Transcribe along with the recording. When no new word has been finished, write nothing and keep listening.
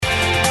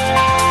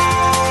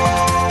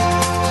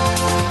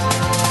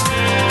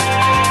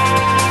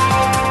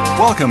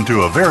Welcome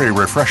to a very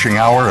refreshing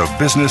hour of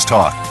business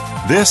talk.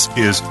 This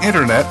is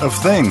Internet of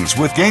Things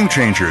with Game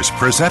Changers,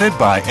 presented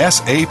by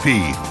SAP.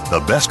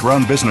 The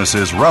best-run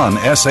businesses run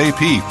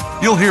SAP.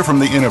 You'll hear from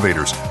the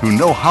innovators who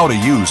know how to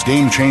use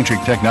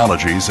game-changing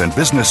technologies and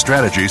business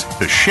strategies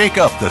to shake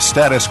up the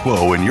status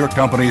quo in your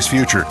company's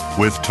future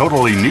with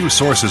totally new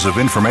sources of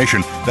information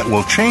that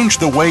will change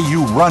the way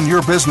you run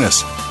your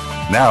business.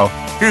 Now,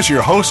 here's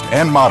your host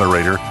and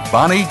moderator,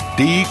 Bonnie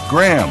D.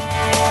 Graham.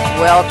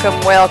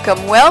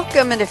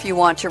 Welcome. And if you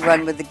want to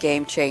run with the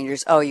Game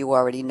Changers, you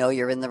already know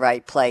you're in the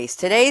right place.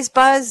 Today's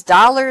buzz,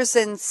 dollars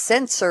and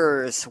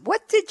sensors.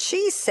 What did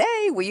she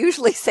say? We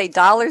usually say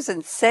dollars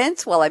and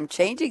cents. Well, I'm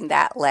changing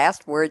that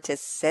last word to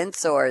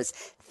sensors.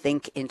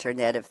 Think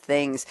Internet of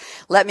Things.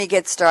 Let me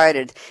get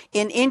started.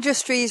 In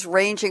industries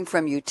ranging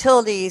from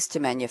utilities to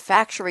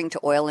manufacturing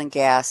to oil and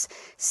gas,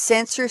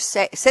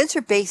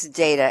 sensor-based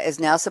data is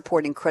now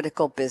supporting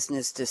critical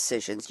business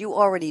decisions. You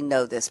already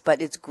know this,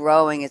 but it's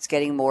growing. It's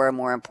getting more and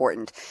more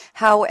important.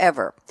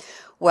 However,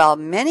 while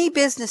many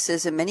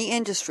businesses and many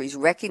industries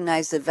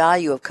recognize the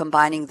value of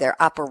combining their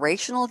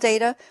operational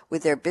data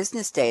with their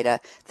business data,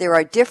 there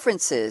are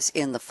differences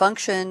in the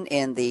function,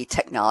 in the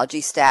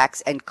technology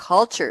stacks, and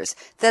cultures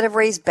that have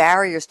raised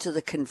barriers to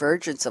the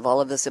convergence of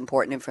all of this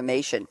important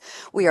information.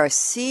 We are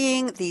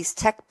seeing these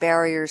tech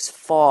barriers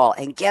fall,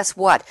 and guess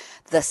what?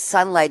 The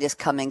sunlight is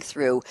coming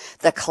through.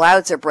 The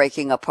clouds are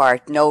breaking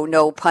apart.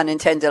 No pun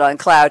intended on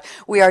cloud.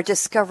 We are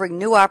discovering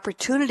new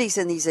opportunities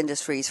in these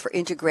industries for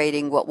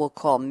integrating what we'll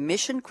call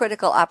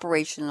mission-critical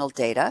operational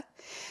data,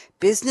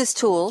 business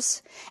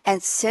tools,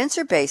 and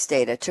sensor-based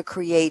data to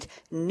create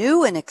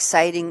new and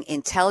exciting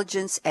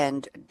intelligence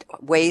and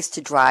ways to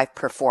drive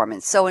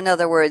performance. So in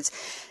other words,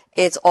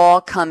 it's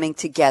all coming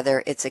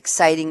together. It's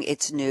exciting.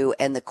 It's new.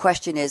 And the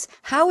question is,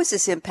 how is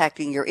this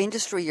impacting your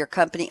industry, your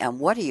company, and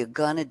what are you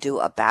going to do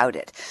about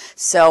it?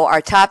 So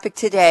our topic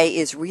today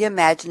is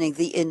reimagining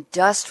the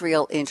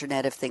industrial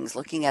Internet of Things,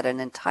 looking at an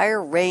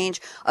entire range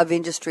of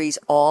industries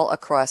all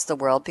across the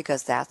world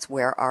because that's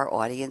where our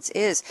audience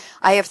is.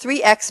 I have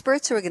three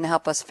experts who are going to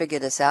help us figure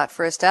this out.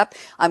 First up,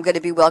 I'm going to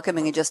be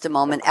welcoming in just a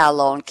moment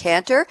Alon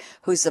Cantor,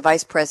 who's the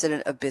Vice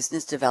President of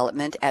Business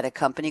Development at a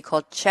company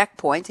called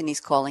Checkpoint, and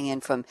he's calling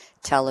in from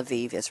Tel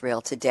Aviv,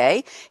 Israel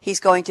today. He's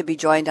going to be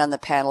joined on the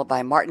panel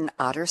by Martin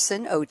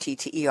Otterson,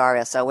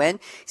 Otterson,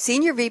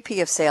 Senior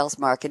VP of Sales,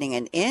 Marketing,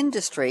 and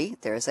Industry.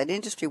 There's that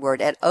industry word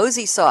at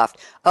OsiSoft,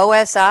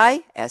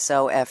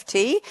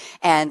 OSISOFT.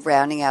 And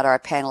rounding out our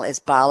panel is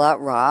Bala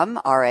Ram,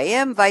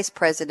 RAM, Vice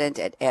President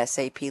at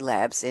SAP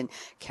Labs in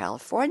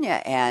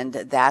California. And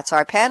that's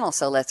our panel,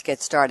 so let's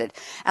get started.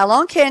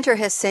 Alon Cantor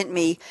has sent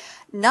me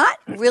not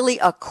really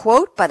a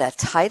quote, but a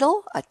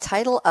title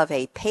of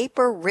a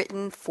paper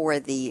written for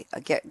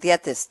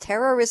get this,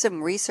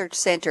 Terrorism Research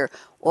Center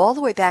all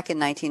the way back in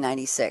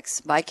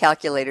 1996. My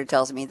calculator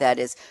tells me that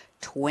is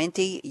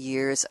 20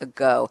 years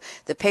ago.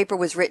 The paper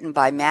was written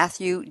by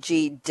Matthew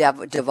G.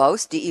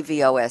 DeVost,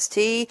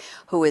 D-E-V-O-S-T,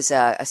 who is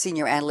a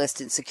senior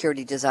analyst in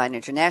Security Design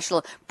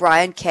International,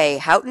 Brian K.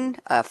 Houghton,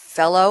 a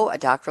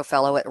doctoral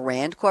fellow at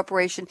RAND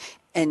Corporation,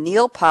 and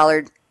Neil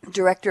Pollard,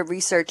 Director of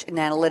Research and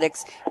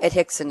Analytics at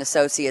Hicks and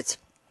Associates.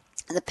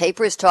 The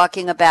paper is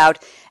talking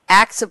about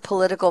acts of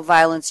political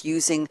violence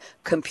using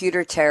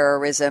computer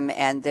terrorism,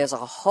 and there's a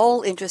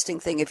whole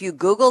interesting thing. If you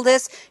Google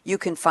this, you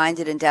can find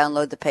it and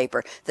download the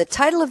paper. The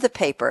title of the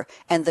paper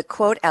and the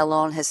quote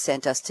Alon has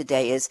sent us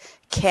today is,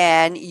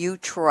 "Can you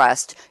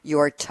trust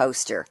your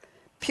toaster?"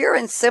 Pure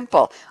and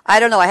simple. I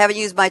don't know. I haven't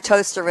used my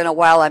toaster in a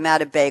while. I'm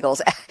out of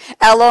bagels.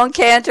 Alon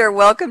Cantor,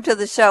 welcome to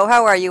the show.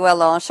 How are you,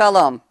 Alon?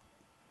 Shalom.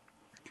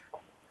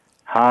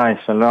 Hi,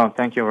 shalom.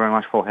 Thank you very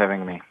much for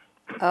having me.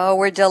 Oh,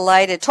 we're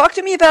delighted. Talk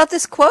to me about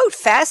this quote.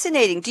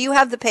 Fascinating. Do you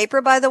have the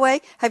paper, by the way?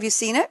 Have you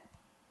seen it?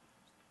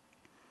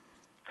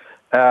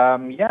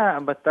 Yeah,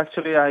 but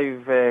actually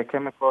I've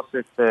came across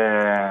it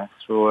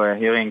through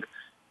hearing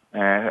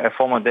a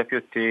former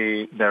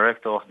deputy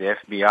director of the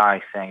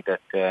FBI saying that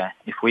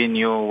if we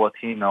knew what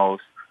he knows,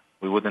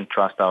 we wouldn't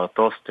trust our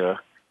toaster,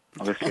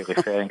 obviously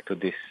referring to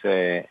this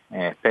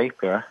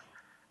paper.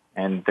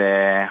 And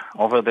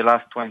over the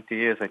last 20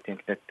 years, I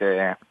think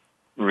that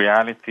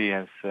reality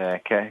has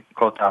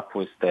caught up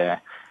with this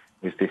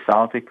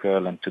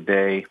article, and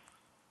today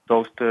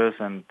toasters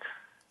and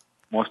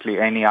mostly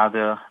any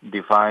other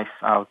device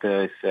out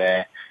there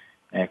is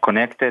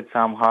connected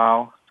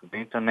somehow to the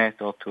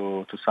internet or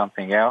to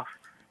something else.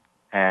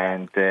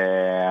 And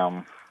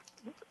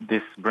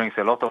this brings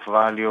a lot of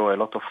value, a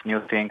lot of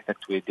new things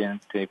that we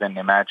didn't even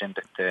imagine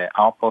that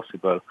are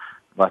possible,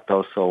 but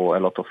also a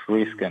lot of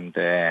risk and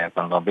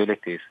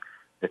vulnerabilities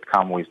that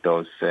come with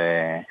those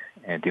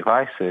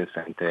devices.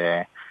 And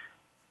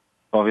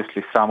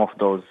obviously some of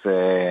those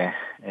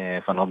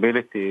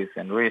vulnerabilities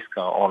and risks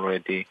are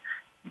already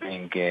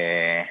being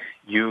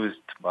used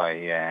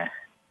by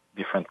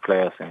different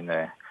players in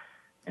the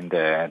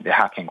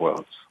hacking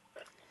worlds.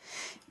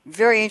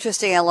 Very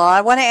interesting, Alon.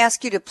 I want to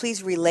ask you to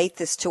please relate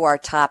this to our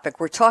topic.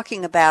 We're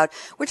talking about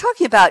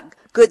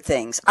good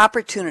things,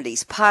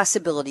 opportunities,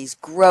 possibilities,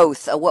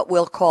 growth, what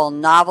we'll call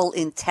novel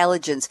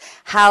intelligence.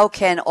 How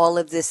can all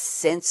of this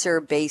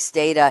sensor-based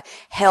data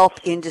help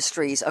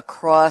industries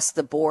across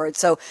the board?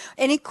 So,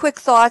 any quick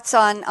thoughts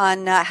on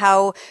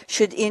how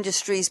should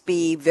industries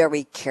be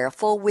very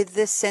careful with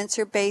this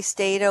sensor-based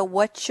data?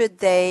 What should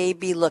they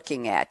be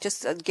looking at?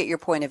 Just get your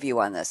point of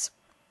view on this.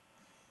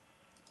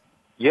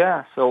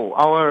 Yeah, so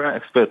our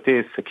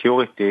expertise is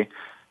security,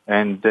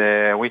 and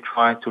we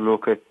try to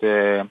look at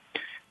the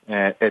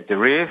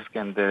risk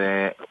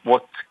and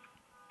what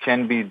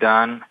can be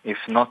done if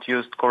not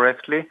used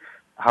correctly.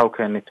 How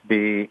can it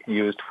be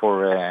used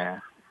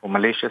for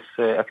malicious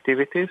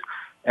activities,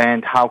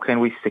 and how can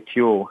we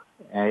secure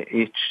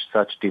each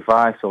such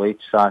device or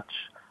each such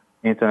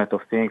Internet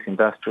of Things,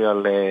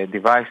 industrial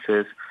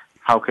devices?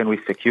 How can we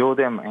secure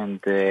them?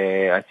 And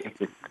I think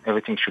that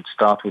everything should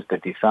start with the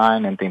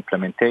design and the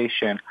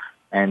implementation,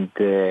 and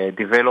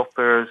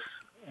developers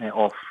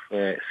of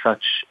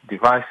such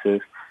devices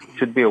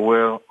should be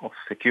aware of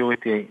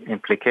security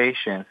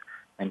implications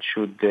and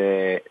should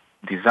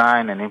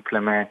design and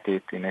implement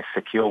it in a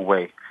secure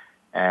way.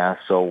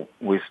 So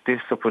with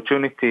this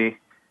opportunity,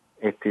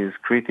 it is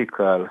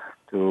critical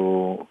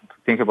to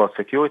think about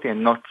security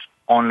and not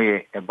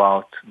only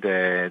about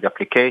the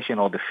application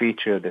or the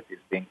feature that is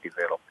being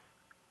developed.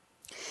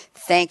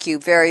 Thank you.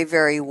 Very,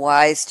 very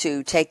wise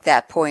to take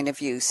that point of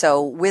view.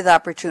 So with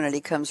opportunity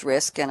comes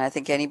risk, and I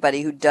think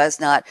anybody who does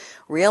not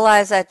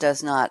realize that,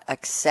 does not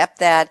accept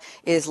that,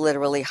 is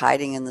literally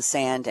hiding in the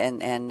sand,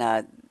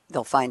 and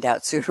they'll find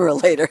out sooner or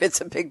later.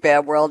 It's a big,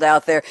 bad world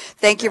out there.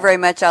 Thank you very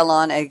much,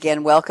 Alon.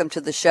 Again, welcome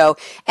to the show.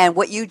 And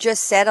what you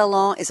just said,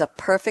 Alon, is a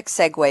perfect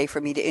segue for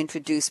me to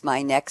introduce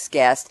my next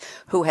guest,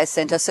 who has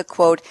sent us a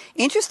quote,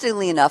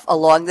 interestingly enough,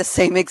 along the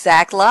same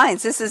exact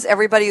lines. This is,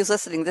 everybody who's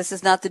listening, this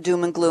is not the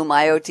doom and gloom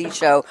IoT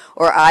show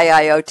or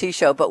IIoT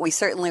show, but we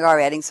certainly are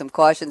adding some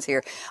cautions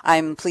here.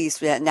 I'm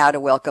pleased now to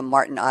welcome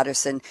Martin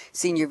Otterson,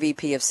 Senior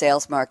VP of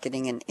Sales,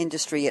 Marketing, and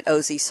Industry at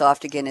OSI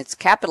Soft. Again, it's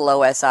capital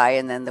OSI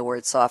and then the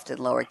word soft in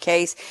lower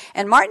case.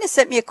 And Martin has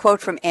sent me a quote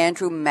from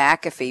Andrew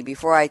McAfee.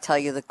 Before I tell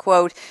you the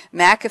quote,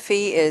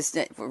 McAfee is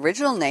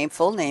original name,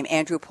 full name,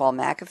 Andrew Paul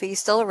McAfee. He's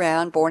still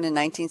around, born in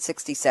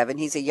 1967.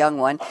 He's a young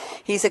one.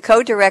 He's a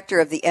co-director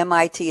of the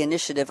MIT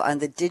Initiative on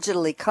the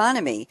Digital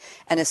Economy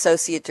and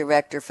associate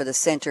director for the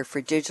Center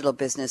for Digital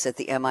Business at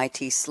the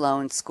MIT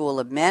Sloan School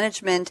of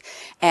Management.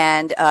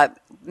 And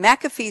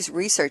McAfee's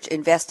research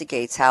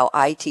investigates how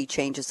IT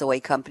changes the way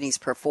companies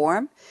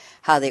perform,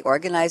 how they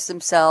organize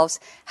themselves,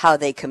 how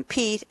they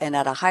compete, and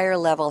at a higher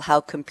level,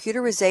 how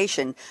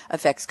computerization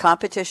affects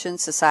competition,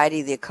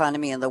 society, the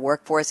economy, and the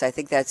workforce. I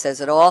think that says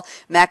it all.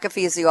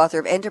 McAfee is the author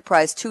of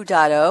Enterprise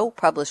 2.0,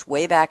 published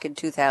way back in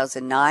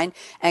 2009,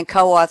 and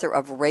co-author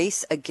of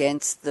Race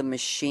Against the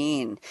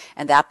Machine.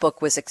 And that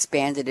book was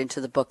expanded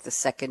into the book The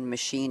Second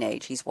Machine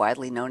Age. He's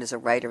widely known as a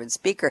writer and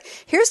speaker.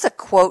 Here's the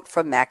quote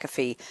from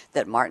McAfee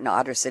that Martin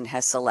Otterson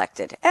has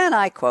selected. And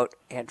I quote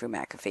Andrew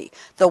McAfee,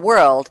 "The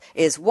world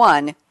is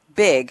one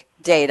big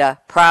data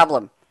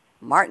problem."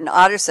 Martin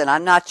Otterson,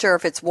 I'm not sure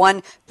if it's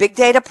one big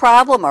data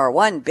problem or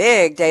one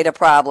big data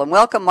problem.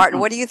 Welcome, Martin.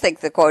 What do you think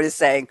the quote is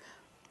saying?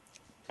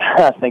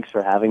 Thanks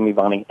for having me,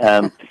 Bonnie.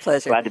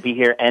 Pleasure. Glad to be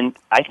here. And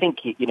I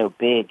think,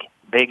 big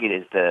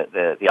is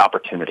the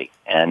opportunity.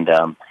 And,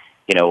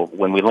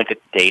 when we look at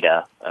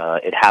data,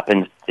 it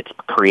happens, it's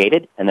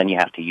created, and then you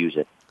have to use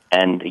it.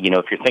 And,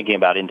 if you're thinking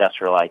about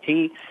industrial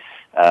IT,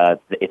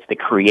 it's the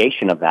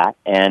creation of that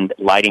and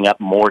lighting up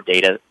more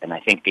data, and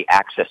I think the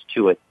access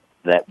to it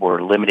that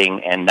we're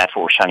limiting, and that's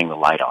what we're shining the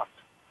light on.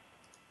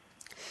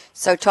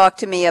 So talk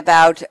to me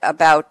about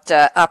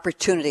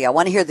opportunity. I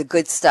want to hear the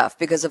good stuff,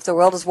 because if the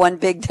world is one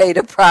big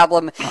data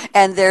problem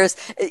and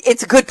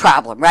it's a good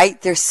problem, right?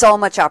 There's so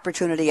much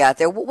opportunity out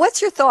there.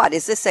 What's your thought?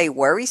 Is this a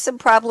worrisome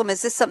problem?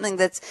 Is this something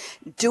that's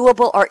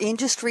doable? Are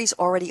industries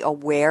already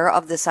aware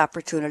of this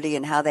opportunity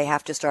and how they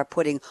have to start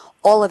putting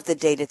all of the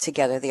data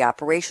together, the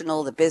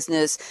operational, the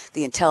business,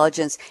 the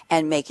intelligence,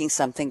 and making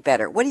something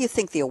better? What do you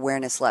think the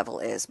awareness level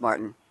is,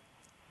 Martin?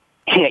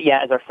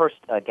 Yeah, as our first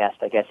guest,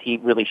 I guess he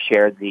really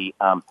shared the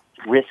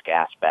risk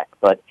aspect.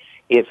 But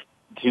if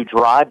to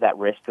drive that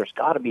risk, there's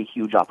got to be a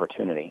huge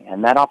opportunity.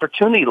 And that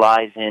opportunity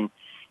lies in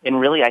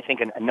really, I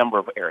think, in a number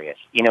of areas.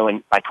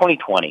 By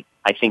 2020,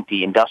 I think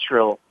the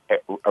industrial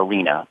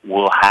arena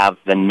will have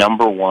the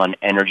number one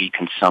energy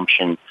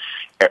consumption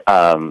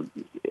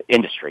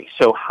industry.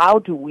 So how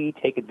do we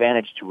take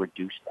advantage to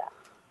reduce that?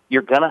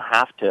 You're going to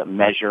have to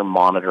measure,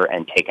 monitor,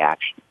 and take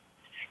action.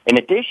 In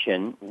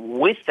addition,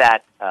 with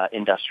that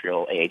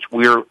industrial age,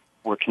 we're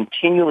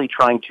continually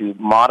trying to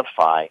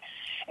modify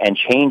and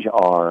change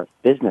our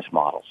business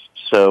models.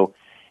 So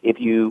if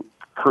you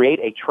create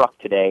a truck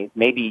today,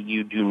 maybe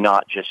you do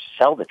not just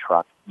sell the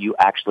truck, you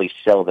actually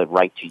sell the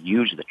right to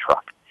use the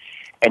truck.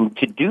 And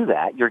to do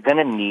that, you're going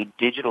to need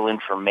digital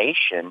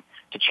information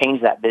to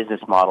change that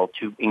business model,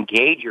 to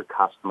engage your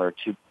customer,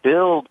 to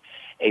build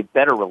a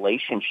better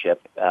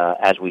relationship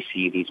as we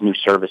see these new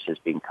services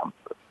being come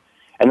through.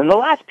 And then the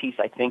last piece,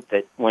 I think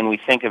that when we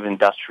think of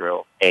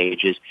industrial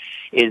age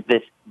is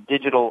this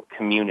digital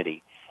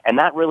community. And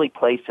that really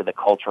plays to the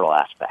cultural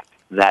aspect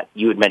that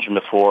you had mentioned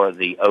before,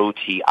 the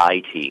OT,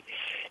 IT.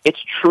 It's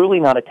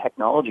truly not a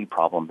technology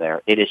problem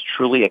there. It is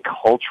truly a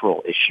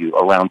cultural issue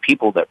around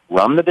people that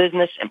run the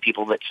business and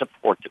people that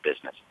support the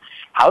business.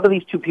 How do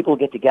these two people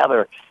get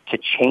together to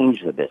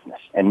change the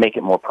business and make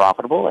it more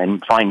profitable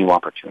and find new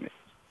opportunities?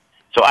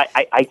 So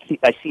I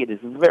see it as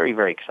very,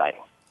 very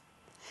exciting.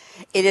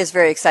 It is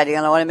very exciting,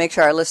 and I want to make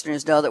sure our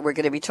listeners know that we're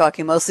going to be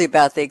talking mostly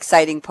about the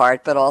exciting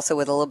part, but also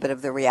with a little bit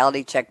of the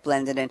reality check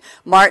blended in.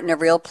 Martin, a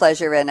real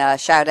pleasure, and a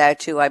shout out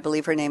to, I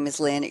believe her name is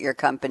Lynn at your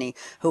company,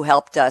 who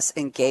helped us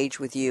engage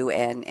with you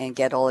and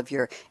get all of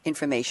your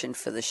information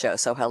for the show.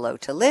 So hello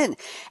to Lynn.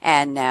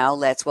 And now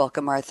let's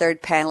welcome our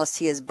third panelist.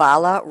 He is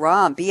Bala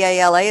Ram.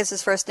 B-A-L-A is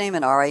his first name,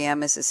 and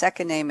R-A-M is his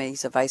second name, and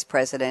he's a vice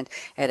president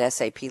at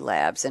SAP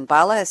Labs. And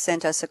Bala has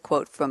sent us a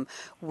quote from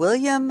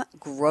William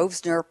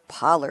Grosvenor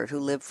Pollard, who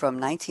lived from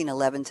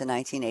 1911 to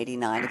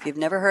 1989. If you've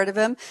never heard of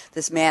him,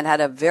 this man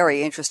had a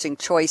very interesting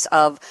choice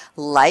of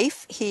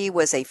life. He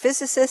was a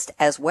physicist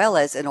as well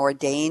as an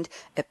ordained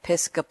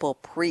Episcopal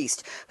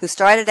priest who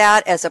started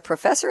out as a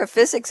professor of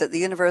physics at the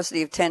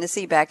University of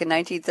Tennessee back in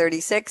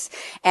 1936.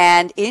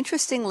 And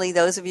interestingly,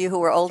 those of you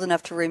who are old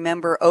enough to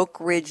remember Oak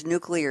Ridge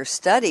Nuclear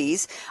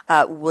Studies,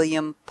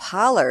 William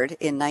Pollard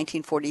in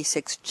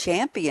 1946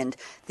 championed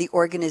the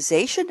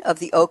organization of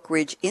the Oak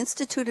Ridge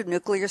Institute of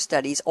Nuclear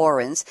Studies,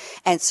 ORINS,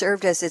 and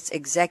served as its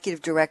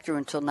executive director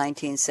until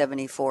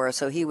 1974.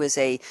 So he was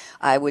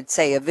I would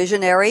say, a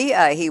visionary.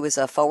 He was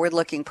a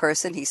forward-looking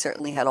person. He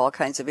certainly had all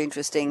kinds of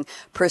interesting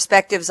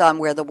perspectives on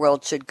where the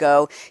world should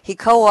go. He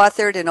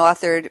co-authored and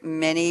authored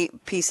many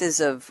pieces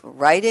of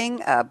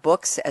writing,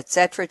 books,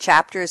 etc.,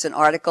 chapters and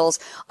articles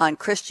on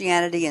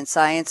Christianity and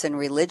science and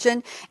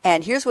religion.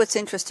 And here's what's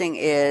interesting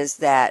is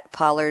that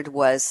Pollard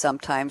was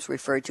sometimes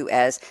referred to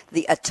as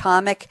the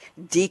atomic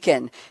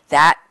deacon.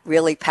 That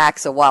really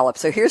packs a wallop.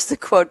 So here's the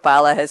quote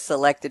Bala has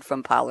selected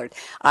from Pollard.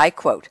 I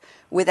quote,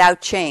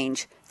 "Without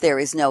change, there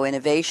is no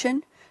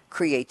innovation,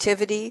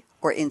 creativity,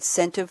 or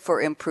incentive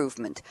for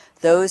improvement.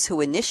 Those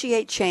who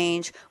initiate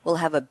change will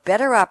have a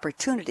better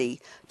opportunity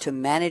to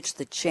manage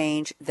the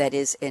change that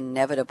is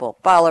inevitable."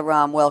 Bala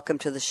Ram, welcome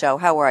to the show.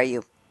 How are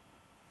you?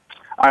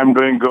 I'm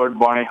doing good,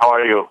 Bonnie. How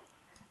are you?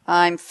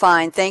 I'm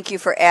fine. Thank you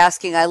for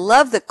asking. I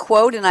love the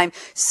quote, and I'm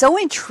so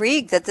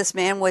intrigued that this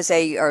man was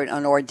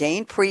an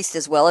ordained priest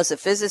as well as a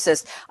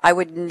physicist. I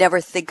would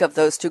never think of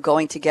those two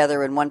going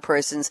together in one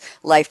person's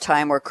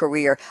lifetime or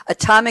career.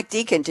 Atomic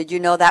Deacon, did you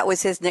know that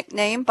was his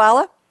nickname,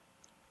 Bala?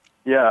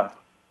 Yeah,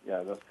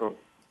 that's true.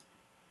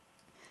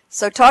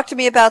 So talk to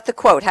me about the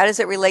quote. How does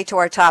it relate to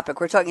our topic?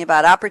 We're talking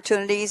about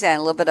opportunities and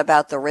a little bit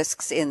about the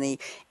risks in the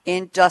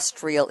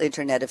industrial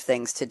Internet of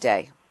Things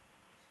today.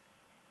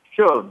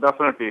 Sure,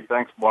 definitely.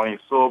 Thanks, Bonnie.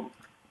 So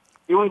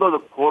even though the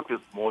quote is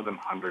more than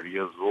 100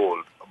 years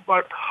old,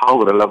 but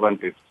how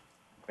relevant it's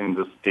in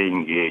this day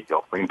and age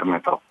of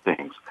Internet of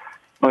Things.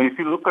 Now, if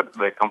you look at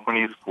the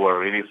companies who are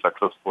really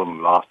successful in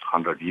the last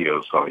 100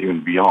 years or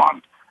even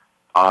beyond,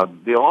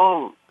 they're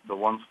all the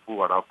ones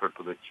who adapted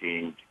to the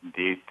change.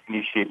 They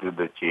initiated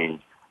the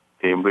change.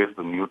 They embraced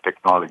the new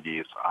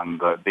technologies, and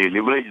they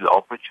leveraged the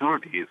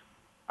opportunities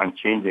and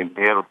changed the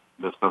entire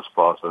business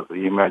process,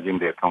 reimagined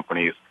their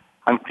companies,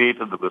 and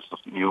created the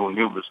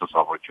new business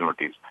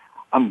opportunities.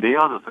 And they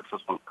are the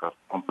successful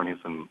companies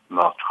in the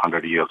last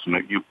 100 years.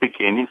 You pick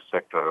any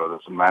sector, whether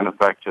it's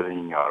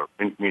manufacturing or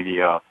print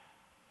media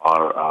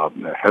or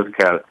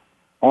healthcare,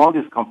 all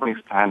these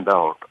companies stand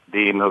out.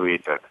 They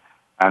innovated.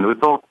 And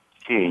without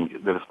change,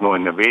 there is no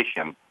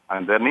innovation.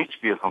 And there needs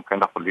to be some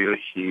kind of a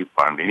leadership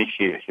and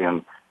initiative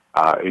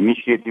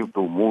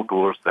to move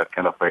towards that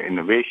kind of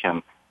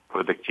innovation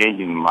with a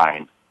change in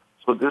mind.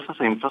 So this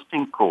is an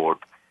interesting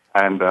quote.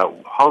 And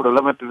how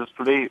relevant it is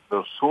today,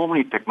 there's so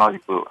many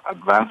technological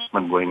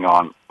advancement going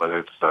on, whether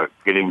it's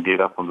getting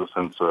data from the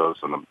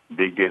sensors and a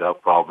big data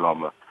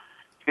problem,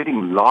 getting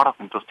a lot of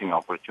interesting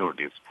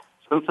opportunities.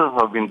 Sensors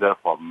have been there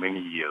for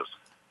many years,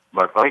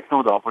 but right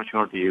now the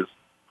opportunity is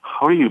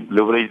how do you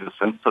leverage the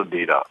sensor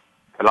data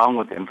along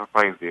with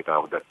enterprise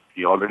data that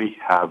we already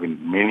have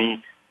in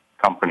many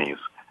companies,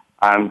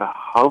 and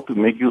how to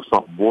make use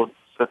of both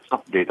sets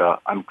of data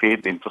and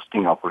create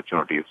interesting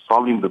opportunities,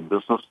 solving the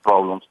business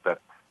problems that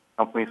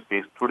companies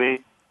face today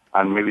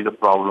and maybe the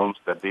problems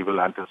that they will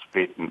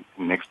anticipate in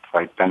the next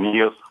 5-10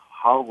 years,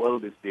 how well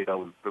this data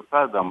will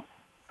prepare them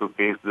to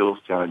face those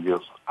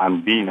challenges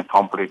and be in a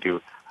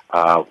competitive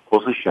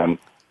position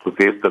to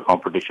face the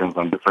competitions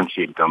and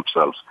differentiate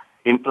themselves.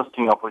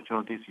 Interesting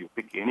opportunities, you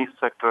pick any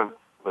sector,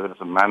 whether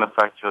it's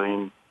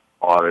manufacturing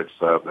or it's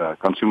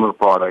consumer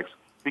products,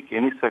 pick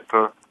any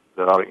sector,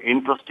 there are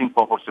interesting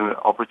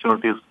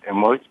opportunities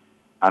emerge,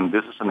 and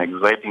this is an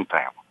exciting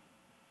time.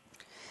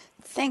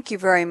 Thank you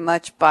very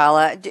much,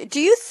 Bala.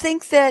 Do you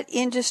think that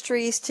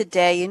industries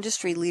today,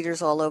 industry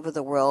leaders all over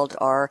the world,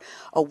 are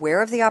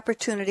aware of the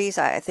opportunities?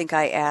 I think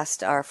I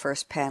asked our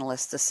first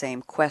panelist the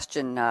same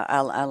question,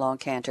 Alon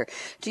Cantor.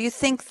 Do you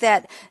think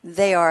that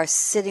they are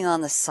sitting on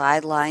the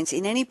sidelines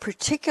in any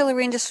particular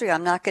industry?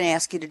 I'm not going to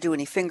ask you to do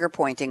any finger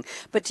pointing,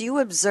 but do you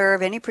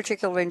observe any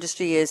particular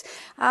industry is,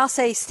 I'll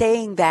say,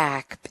 staying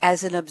back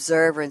as an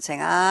observer and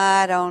saying,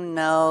 I don't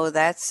know,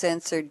 that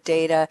censored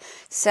data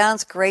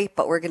sounds great,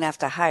 but we're going to have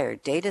to hire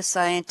data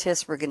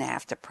scientists. We're going to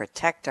have to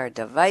protect our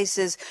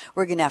devices.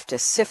 We're going to have to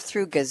sift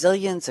through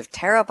gazillions of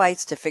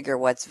terabytes to figure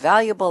what's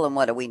valuable and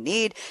what do we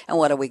need and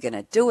what are we going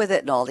to do with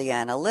it and all the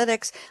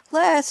analytics.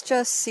 Let's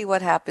just see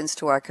what happens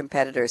to our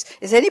competitors.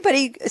 Is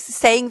anybody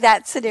saying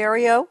that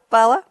scenario,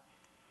 Bala?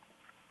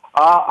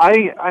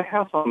 I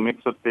have some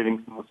mixed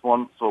feelings in this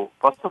one. So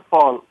first of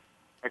all,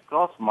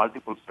 across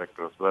multiple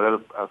sectors, whether,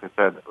 as I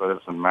said, whether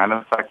it's in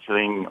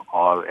manufacturing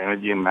or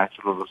energy and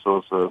natural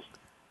resources,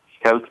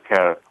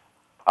 healthcare,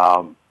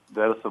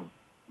 there is a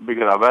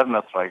bigger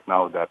awareness right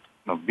now that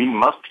we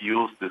must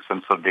use the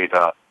sensor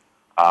data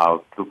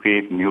to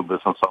create new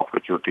business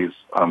opportunities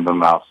and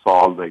then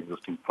solve the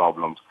existing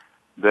problems.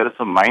 There is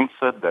a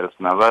mindset, there is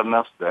an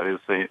awareness, there is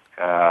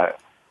a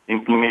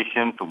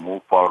inclination to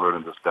move forward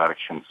in this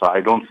direction. So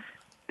I don't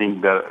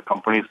think that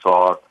companies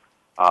are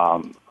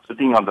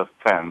sitting on the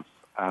fence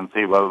and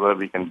say, well, whether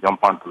we can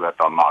jump onto that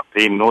or not.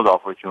 They know the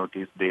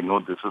opportunities. They know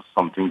this is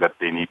something that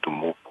they need to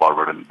move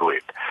forward and do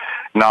it.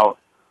 Now,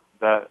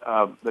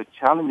 the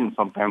challenge is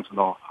sometimes,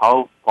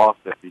 how fast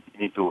that we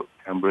need to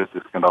embrace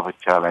this kind of a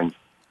challenge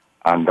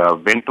and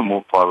when to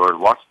move forward,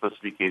 what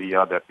specific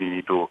area that we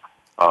need to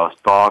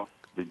start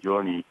the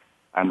journey,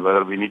 and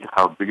whether we need to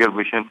have bigger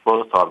vision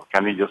first, or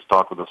can we just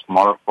start with a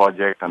smaller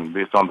project, and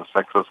based on the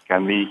success,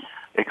 can we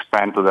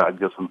expand to the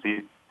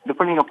adjacency?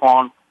 Depending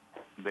upon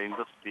the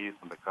industries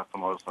and the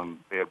customers and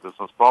their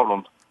business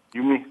problems,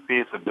 you may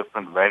face a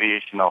different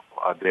variation of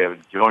their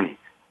journey.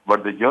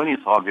 But the journey is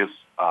always,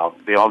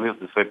 they always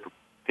decide to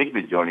take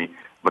the journey,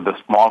 but the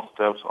small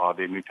steps, or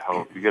they need to have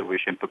a bigger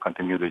vision to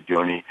continue the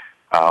journey,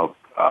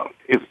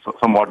 is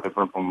somewhat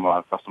different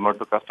from customer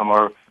to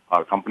customer,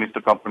 or companies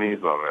to companies,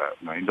 or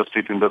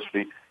industry to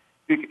industry.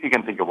 You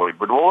can think about it.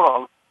 But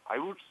overall, I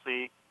would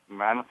say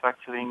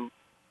manufacturing,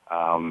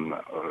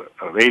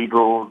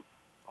 railroad,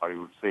 or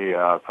you would say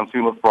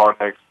consumer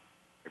products.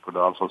 I could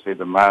also say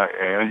the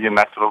energy and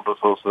natural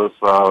resources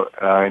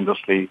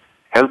industry.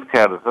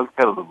 Healthcare is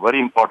a very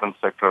important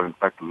sector. In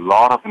fact, a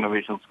lot of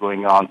innovations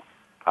going on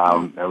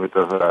with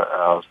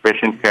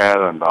patient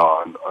care and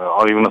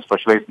or even a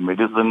specialized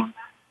medicine.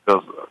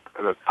 There's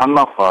a ton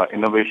of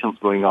innovations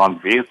going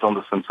on based on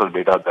the sensor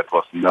data that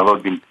was never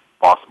been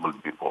possible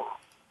before.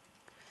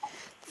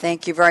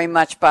 Thank you very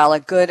much, Bala.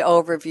 Good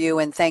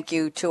overview, and thank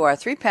you to our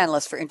three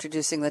panelists for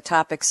introducing the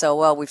topic so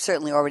well. We've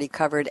certainly already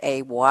covered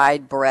a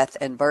wide breadth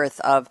and birth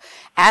of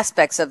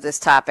aspects of this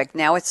topic.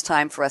 Now it's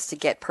time for us to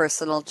get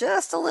personal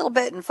just a little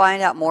bit and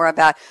find out more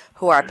about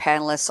who our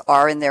panelists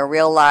are in their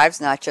real lives,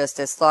 not just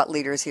as thought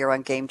leaders here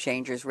on Game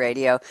Changers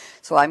Radio.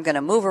 So I'm going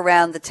to move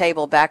around the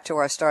table back to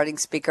our starting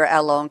speaker,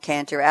 Alon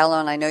Cantor.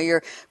 Alon, I know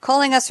you're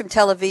calling us from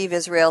Tel Aviv,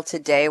 Israel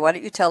today. Why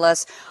don't you tell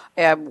us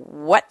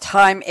what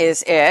time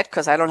is it?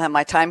 Because I don't have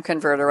my time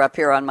converter up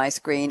here on my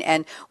screen.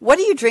 And what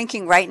are you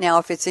drinking right now,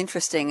 if it's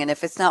interesting? And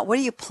if it's not, what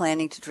are you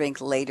planning to drink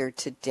later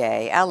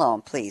today?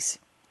 Alon, please.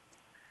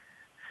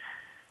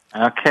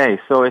 Okay,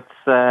 so it's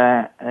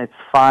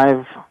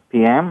 5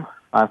 p.m.,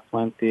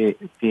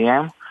 5:20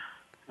 p.m.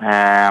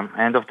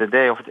 End of the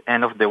day,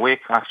 end of the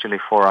week, actually,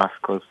 for us,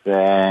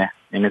 because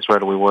in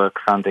Israel we work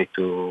Sunday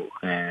to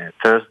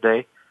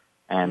Thursday,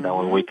 and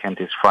our weekend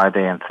is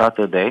Friday and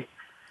Saturday.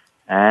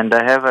 And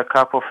I have a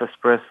cup of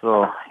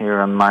espresso here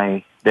on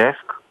my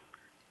desk.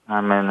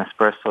 I'm an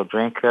espresso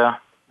drinker.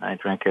 I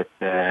drink it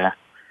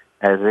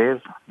as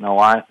is,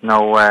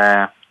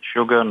 no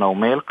sugar, no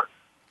milk.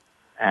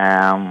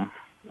 And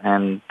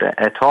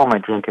at home I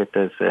drink it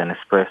as an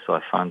espresso.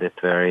 I find it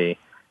very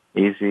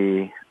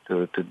easy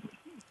to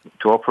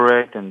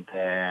operate, and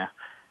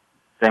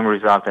same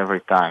result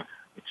every time.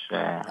 Which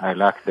I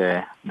like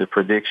the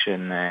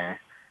prediction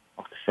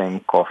of the same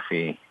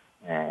coffee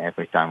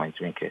every time I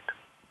drink it.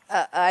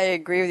 I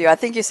agree with you. I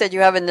think you said you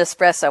have a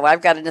Nespresso.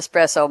 I've got a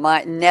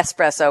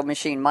Nespresso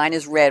machine. Mine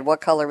is red.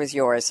 What color is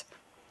yours?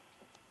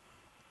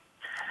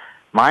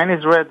 Mine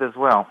is red as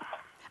well.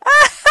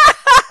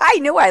 I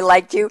knew I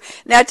liked you.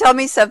 Now tell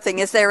me something.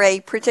 Is there a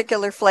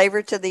particular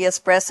flavor to the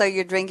espresso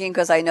you're drinking?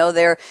 Because I know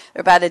there are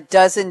about a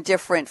dozen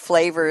different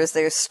flavors.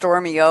 There's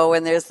Stormy-O,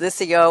 and there's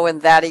this-y-O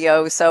and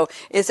that-y-O. So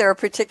is there a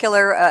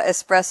particular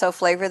espresso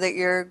flavor that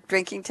you're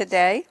drinking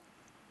today?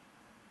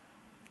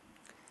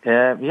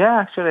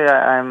 Yeah, actually,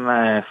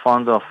 I'm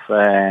fond of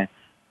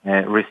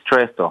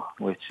Ristretto,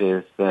 which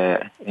is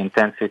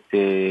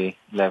intensity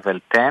level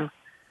 10.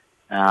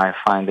 I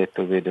find it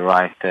to be the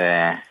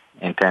right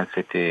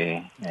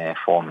intensity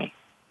for me.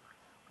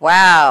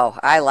 Wow,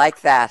 I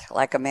like that.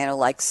 Like a man who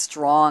likes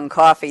strong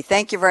coffee.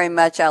 Thank you very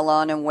much,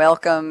 Alon, and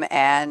welcome.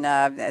 And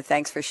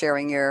thanks for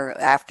sharing your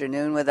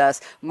afternoon with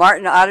us.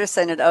 Martin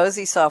Otterson at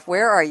OZSoft.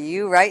 Where are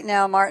you right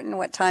now, Martin?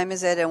 What time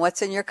is it? And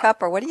what's in your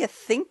cup? Or what are you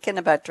thinking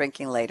about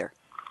drinking later?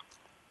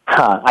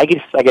 I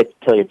get to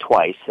tell you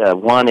twice.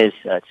 One is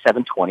at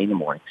 7:20 in the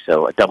morning,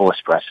 so a double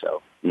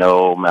espresso.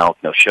 No milk,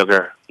 no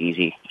sugar,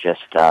 easy,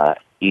 just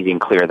easy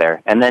and clear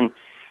there. And then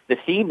this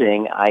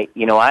evening, I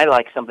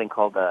like something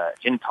called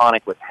gin and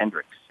tonic with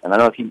Hendrix. And I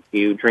don't know if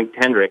you drink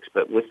Hendrix,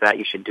 but with that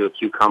you should do a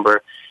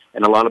cucumber.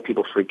 And a lot of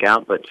people freak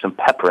out, but some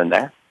pepper in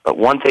there. But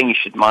one thing you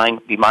should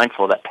be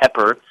mindful of, that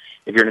pepper,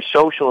 if you're in a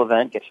social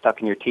event, gets stuck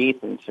in your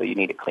teeth, and so you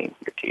need to clean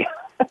your teeth.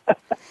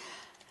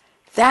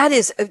 That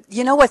is,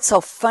 you know what's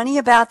so funny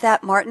about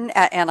that, Martin?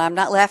 And I'm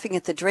not laughing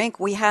at the drink.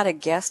 We had a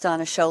guest on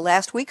a show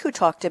last week who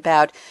talked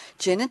about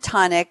gin and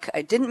tonic.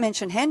 I didn't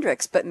mention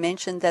Hendrix, but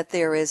mentioned that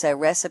there is a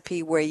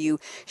recipe where you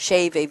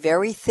shave a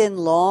very thin,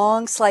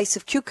 long slice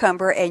of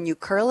cucumber and you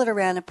curl it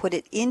around and put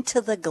it into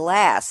the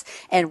glass.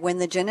 And when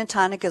the gin and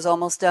tonic is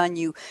almost done,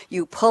 you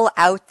pull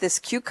out this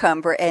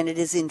cucumber and it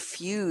is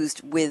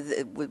infused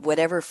with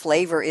whatever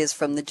flavor is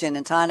from the gin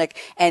and tonic.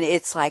 And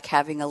it's like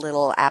having a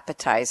little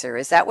appetizer.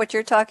 Is that what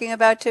you're talking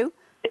about too?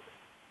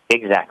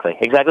 Exactly.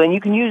 And you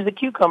can use the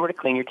cucumber to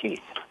clean your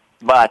teeth.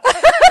 But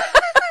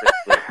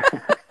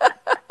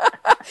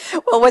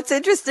well, what's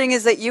interesting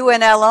is that you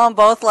and Alon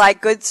both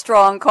like good,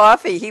 strong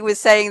coffee. He was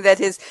saying that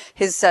his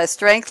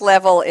strength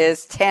level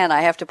is 10. I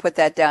have to put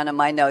that down in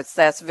my notes.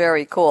 That's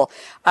very cool.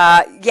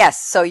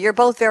 Yes, so you're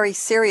both very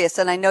serious,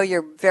 and I know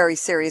you're very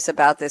serious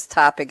about this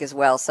topic as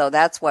well. So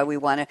that's why we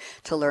wanted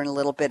to learn a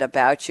little bit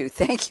about you.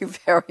 Thank you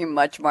very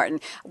much, Martin.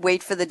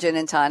 Wait for the gin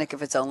and tonic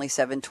if it's only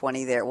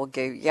 7:20 there. We'll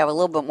give you have a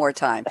little bit more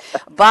time.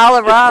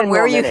 Balaram,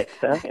 where are you? Minutes,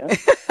 huh? Yeah.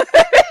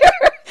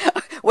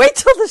 Wait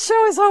till the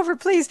show is over,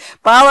 please.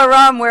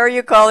 Balaram, where are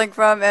you calling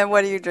from, and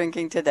what are you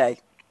drinking today?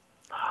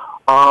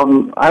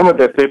 I'm at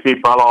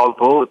SAP Palo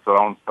Alto. It's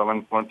around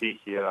 7:20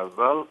 here as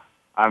well.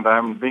 And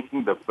I'm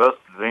drinking the best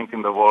drink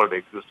in the world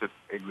existed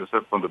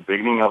from the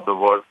beginning of the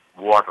world,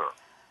 water.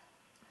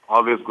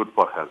 Always good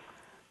for health.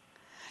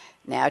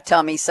 Now,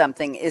 tell me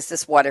something. Is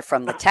this water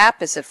from the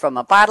tap? Is it from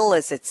a bottle?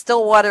 Is it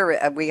still water?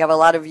 We have a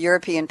lot of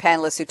European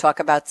panelists who talk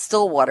about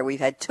still water.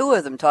 We've had two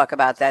of them talk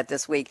about that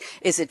this week.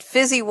 Is it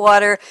fizzy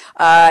water?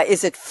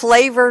 Is it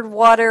flavored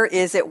water?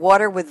 Is it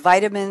water with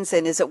vitamins?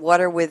 And is it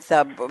water with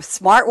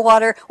smart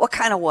water? What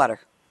kind of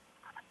water?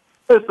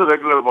 It's the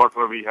regular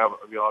water. We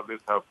always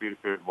have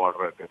purified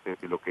water at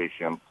SAP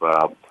locations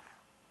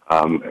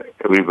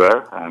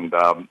everywhere. And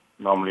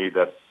normally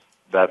that's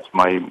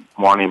my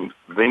morning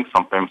drink,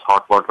 sometimes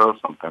hot water,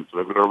 sometimes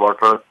regular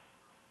water.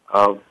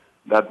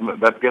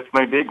 That gets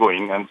my day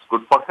going, and it's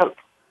good for health.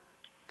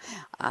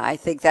 I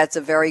think that's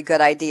a very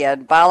good idea.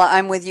 Bala,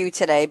 I'm with you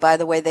today. By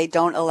the way, they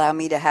don't allow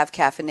me to have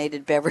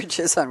caffeinated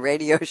beverages on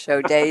radio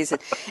show days.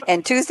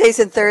 And Tuesdays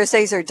and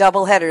Thursdays are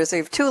double headers. We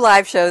have two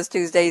live shows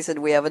Tuesdays,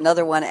 and we have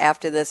another one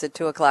after this at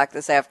 2 o'clock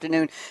this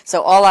afternoon.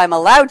 So all I'm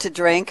allowed to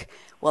drink,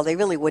 well, they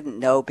really wouldn't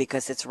know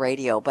because it's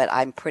radio, but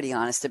I'm pretty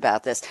honest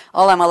about this.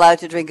 All I'm allowed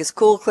to drink is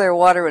cool, clear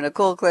water in a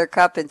cool, clear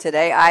cup. And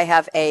today I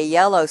have a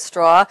yellow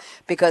straw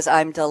because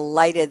I'm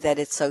delighted that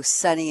it's so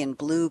sunny and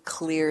blue,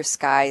 clear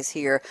skies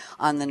here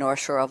on the North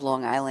Shore of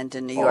Long Island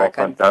in New York.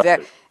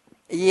 Fantastic.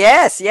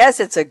 Yes, you know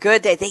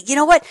good day. You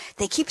know what?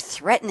 They keep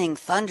threatening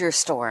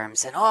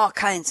thunderstorms and all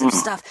kinds of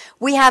stuff.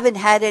 We haven't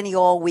had any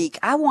all week.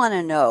 I want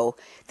to know,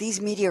 these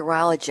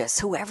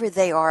meteorologists, whoever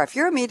they are, if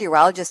you're a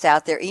meteorologist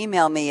out there,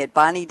 email me at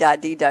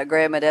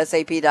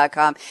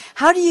bonnie.d.graham@sap.com.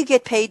 How do you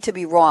get paid to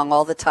be wrong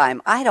all the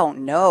time? I don't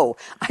know.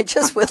 I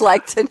just would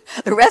like to.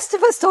 The rest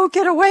of us don't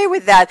get away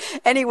with that.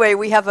 Anyway,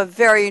 we have a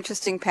very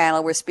interesting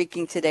panel. We're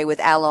speaking today with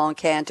Alon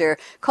Cantor,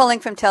 calling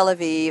from Tel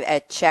Aviv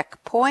at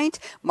Checkpoint,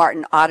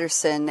 Martin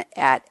Otterson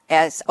at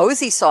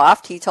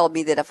OZSoft. He told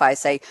me that if I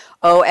say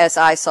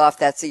OSI Soft,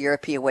 that's the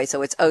European way,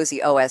 so it's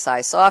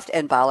OSI Soft,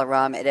 and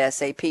Balaram at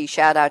SAP.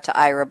 Shout out to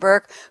Ira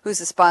Burke, who's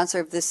the sponsor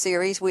of this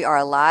series. We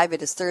are live.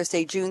 It is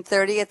Thursday, June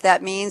 30th.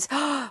 That means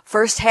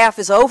first half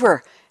is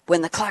over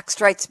when the clock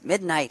strikes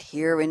midnight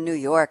here in New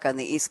York on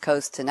the East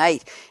Coast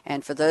tonight.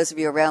 And for those of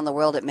you around the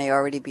world, it may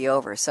already be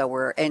over. So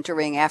we're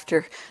entering,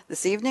 after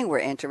this evening, we're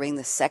entering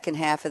the second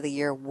half of the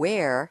year.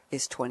 Where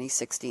is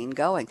 2016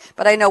 going?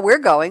 But I know we're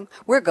going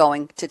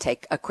to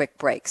take a quick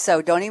break.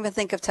 So don't even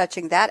think of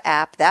touching that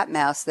app, that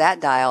mouse, that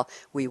dial.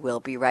 We will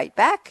be right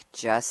back.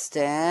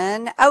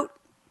 Justin out.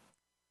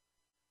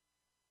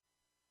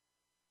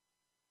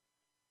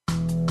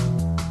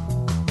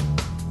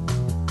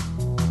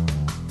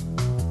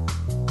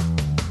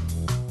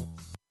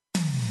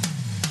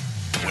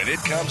 When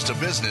it comes to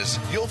business,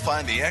 you'll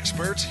find the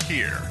experts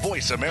here.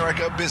 Voice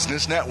America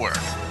Business Network.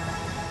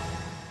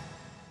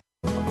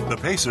 The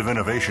pace of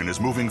innovation is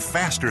moving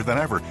faster than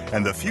ever,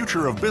 and the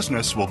future of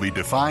business will be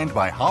defined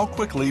by how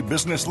quickly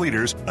business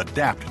leaders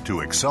adapt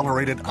to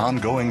accelerated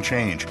ongoing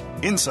change.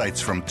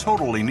 Insights from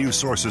totally new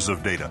sources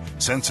of data,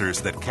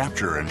 sensors that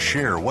capture and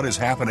share what is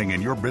happening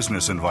in your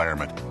business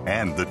environment,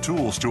 and the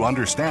tools to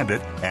understand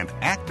it and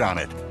act on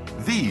it.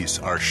 These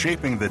are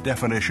shaping the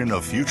definition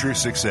of future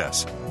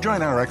success.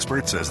 Join our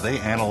experts as they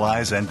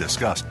analyze and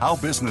discuss how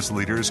business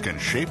leaders can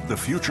shape the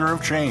future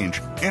of change.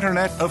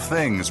 Internet of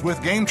Things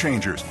with Game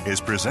Changers is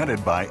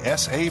presented by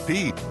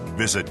SAP.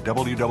 Visit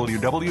www.sap.com.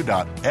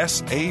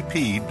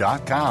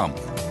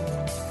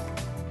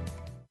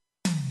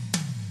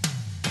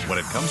 When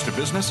it comes to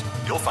business,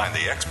 you'll find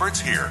the experts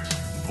here.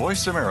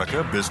 Voice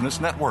America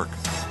Business Network.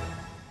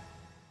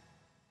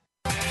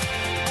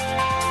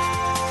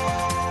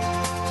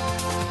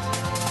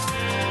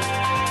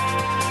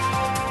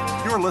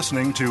 You're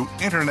listening to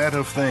Internet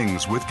of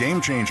Things with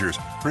Game Changers,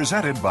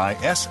 presented by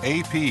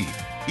SAP.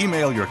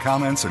 Email your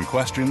comments and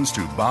questions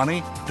to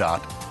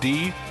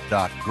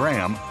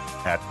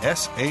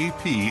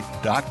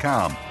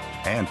bonnie.d.graham@sap.com.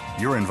 And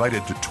you're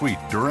invited to tweet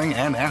during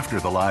and after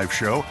the live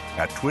show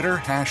at Twitter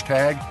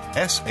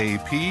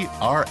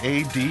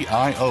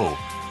 #SAPRADIO.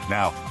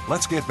 Now,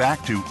 let's get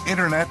back to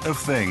Internet of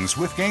Things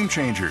with Game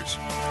Changers.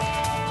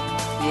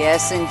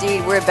 Yes,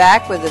 indeed. We're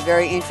back with a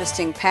very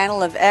interesting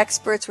panel of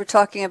experts. We're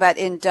talking about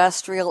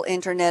Industrial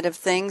Internet of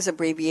Things,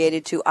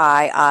 abbreviated to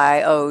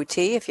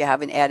IIoT. If you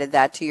haven't added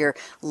that to your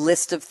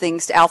list of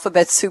things, to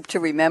alphabet soup to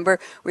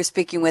remember, we're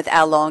speaking with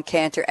Alon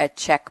Cantor at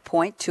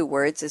Checkpoint, 2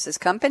 words is his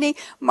company,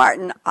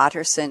 Martin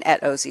Otterson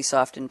at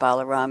OZSoft and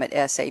Balaram at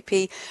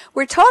SAP.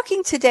 We're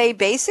talking today,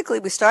 basically,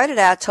 we started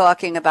out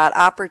talking about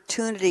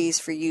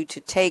opportunities for you to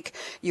take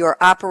your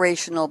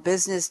operational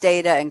business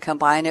data and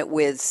combine it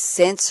with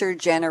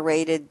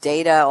sensor-generated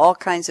data, all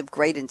kinds of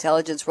great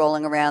intelligence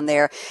rolling around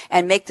there,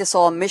 and make this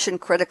all mission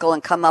critical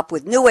and come up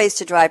with new ways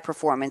to drive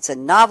performance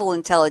and novel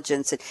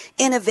intelligence and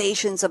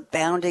innovations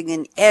abounding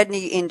in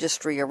any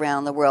industry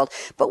around the world.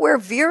 But we're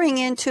veering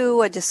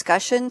into a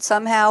discussion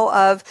somehow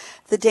of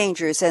the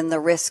dangers and the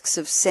risks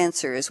of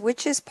sensors,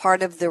 which is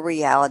part of the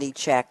reality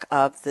check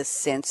of the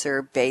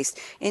sensor-based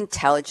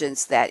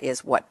intelligence that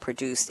is what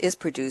is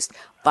produced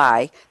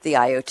by the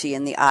IoT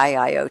and the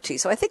IIoT.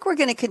 So I think we're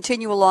going to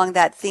continue along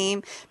that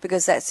theme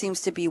because that seems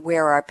to be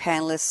where our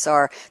panelists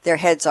their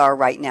heads are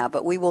right now.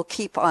 But we will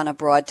keep on a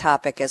broad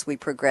topic as we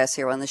progress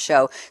here on the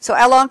show. So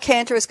Alon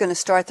Cantor is going to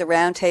start the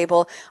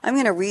roundtable. I'm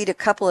going to read a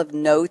couple of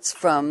notes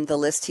from the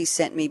list he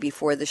sent me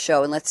before the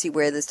show, and let's see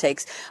where this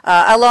takes.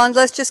 Alon,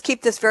 let's just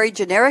keep this very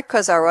generic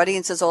because our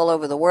audience is all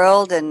over the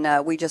world,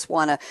 and we just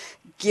want to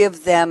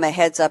give them a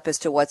heads up as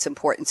to what's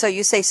important. So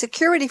you say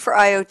security for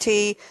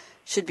IoT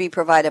should be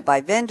provided by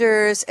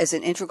vendors as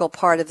an integral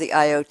part of the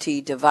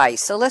IoT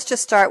device. So let's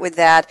just start with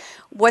that.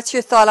 What's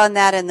your thought on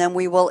that? And then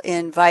we will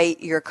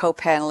invite your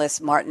co-panelists,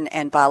 Martin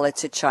and Bala,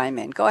 to chime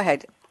in. Go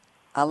ahead.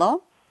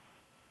 Alon?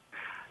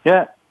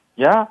 Yeah.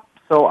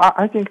 So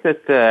I think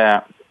that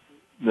the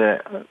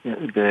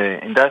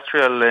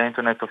industrial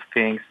Internet of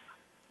Things,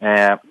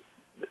 all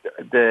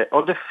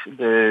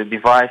the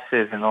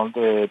devices and all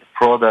the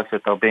products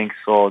that are being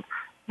sold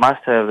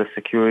must have the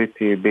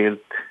security built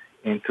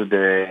into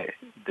the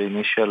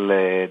initial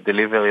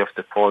delivery of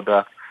the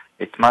product.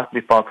 It must be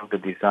part of the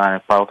design,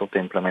 part of the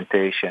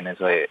implementation, as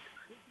I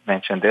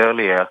mentioned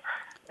earlier.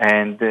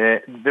 And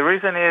the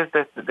reason is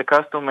that the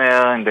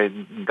customer in the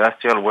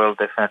industrial world,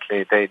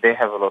 definitely, they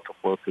have a lot of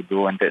work to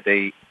do, and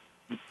they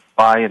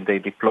buy and they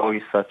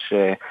deploy such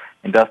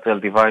industrial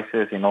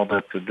devices in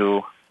order to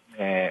do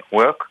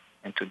work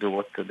and to do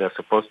what they're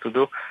supposed to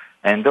do.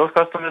 And those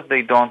customers,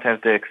 they don't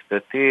have the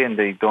expertise and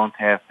they don't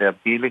have the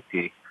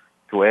ability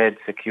to add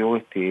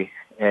security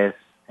as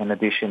an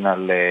additional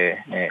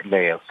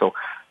layer. So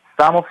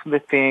some of the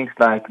things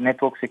like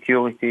network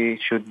security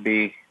should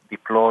be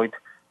deployed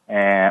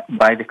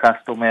by the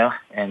customer,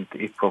 and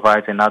it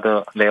provides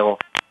another layer.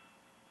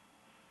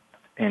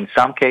 In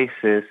some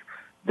cases,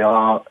 there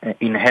are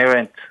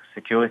inherent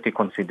security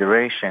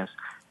considerations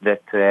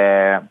that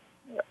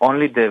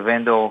only the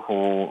vendor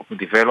who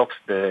develops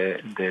the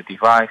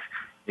device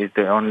is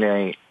the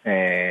only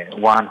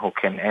one who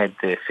can add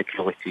the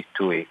security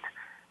to it.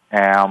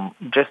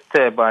 Just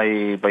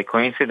by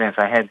coincidence,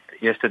 I had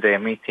yesterday a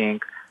meeting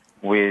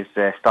with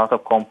a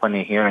startup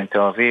company here in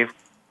Tel Aviv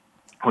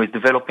who is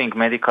developing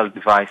medical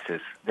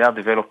devices. They are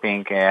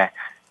developing a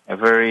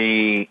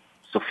very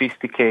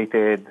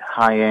sophisticated,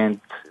 high-end,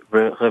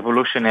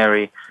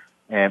 revolutionary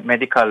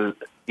medical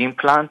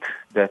implant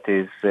that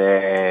is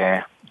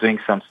doing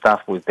some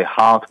stuff with the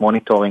heart,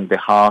 monitoring the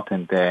heart,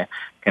 and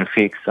can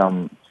fix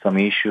some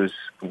issues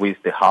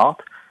with the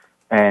heart.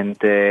 And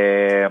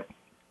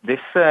this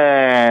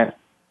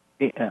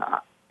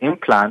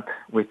implant,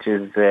 which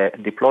is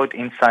deployed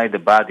inside the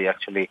body,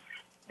 actually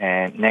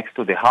next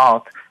to the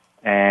heart,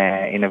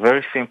 in a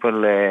very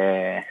simple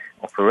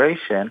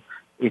operation,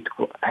 it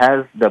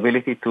has the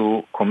ability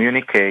to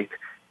communicate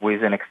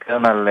with an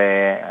external,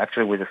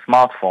 actually with a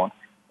smartphone,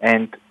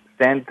 and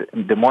send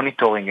the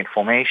monitoring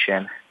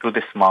information to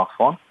the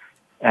smartphone,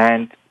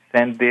 and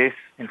send this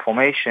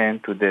information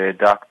to the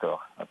doctor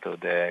or to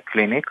the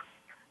clinic.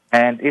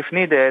 And if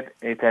needed,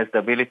 it has the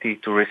ability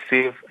to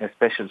receive a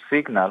special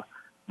signal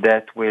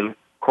that will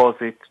cause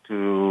it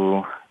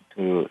to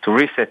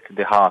reset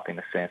the heart, in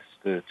a sense,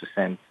 to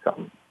send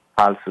some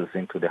pulses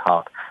into the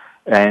heart.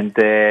 And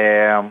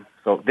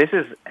so this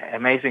is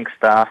amazing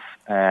stuff,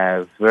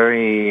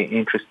 very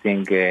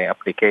interesting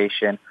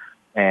application,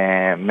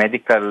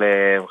 medical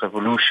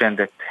revolution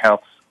that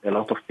helps a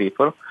lot of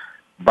people.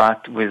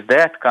 But with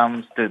that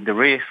comes the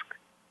risk,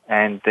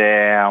 and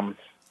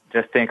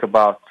just think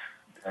about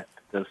that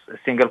there's a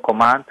single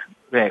command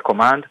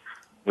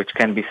which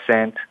can be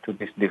sent to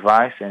this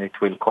device, and it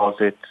will cause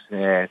it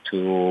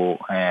to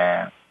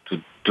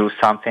do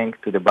something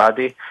to the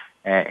body.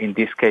 In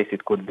this case,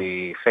 it could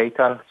be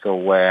fatal. So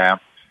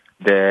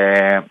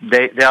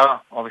they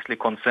are obviously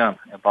concerned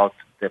about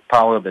the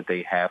power that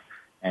they have,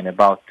 and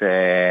about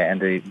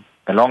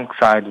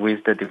alongside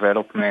with the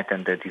development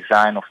and the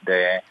design of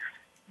the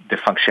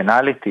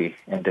functionality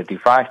and the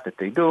device that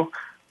they do,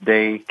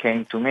 they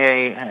came to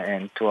me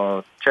and to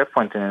a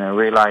checkpoint and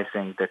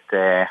realizing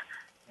that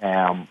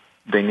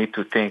they need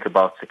to think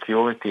about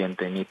security, and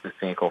they need to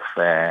think of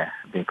the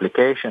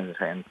implications,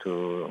 and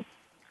to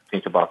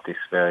think about this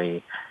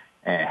very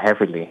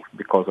heavily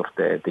because of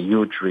the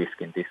huge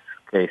risk. In this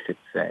case,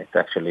 it's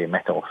actually a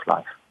matter of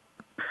life.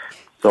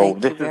 So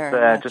this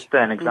is just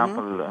an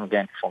example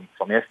again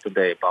from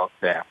yesterday about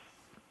the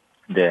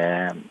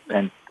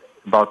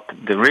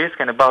risk,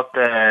 and about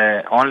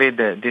only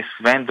this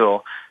vendor.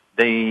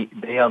 They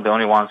are the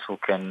only ones who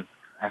can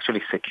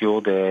actually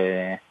secure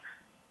the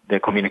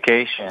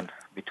communication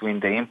between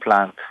the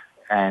implant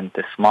and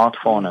the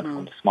smartphone, and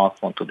from the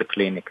smartphone to the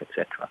clinic,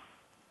 etc.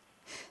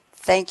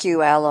 Thank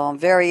you, Alon.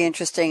 Very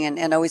interesting,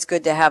 and always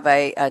good to have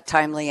a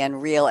timely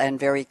and real and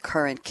very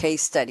current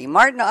case study.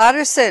 Martin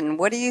Otterson,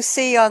 what do you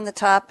see on the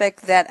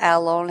topic that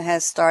Alon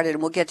has started?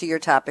 And we'll get to your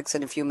topics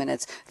in a few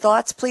minutes.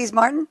 Thoughts, please,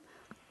 Martin?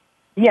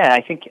 Yeah,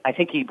 I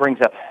think he brings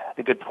up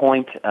a good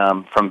point,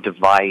 from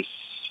device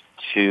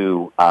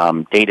to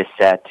data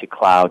set to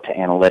cloud to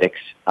analytics.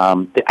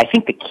 I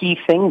think the key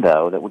thing,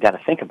 though, that we've got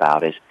to think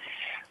about is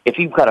if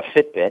you've got a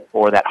Fitbit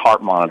or that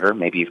heart monitor,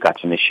 maybe you've got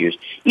some issues,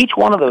 each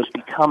one of those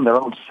become their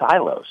own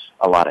silos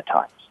a lot of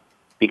times.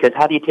 Because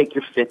how do you take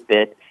your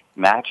Fitbit,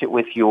 match it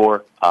with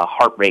your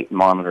heart rate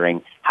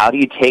monitoring? How do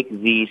you take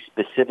these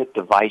specific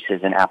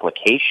devices and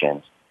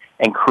applications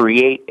and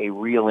create a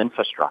real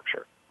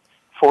infrastructure?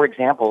 For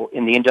example,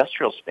 in the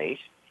industrial space,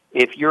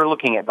 if you're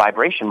looking at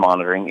vibration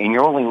monitoring and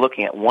you're only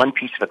looking at one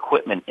piece of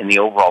equipment in the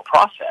overall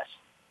process,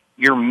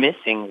 you're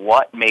missing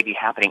what may be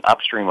happening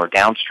upstream or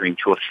downstream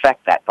to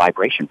affect that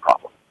vibration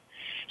problem.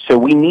 So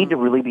we need to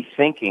really be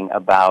thinking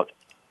about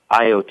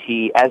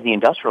IoT, as the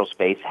industrial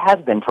space has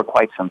been for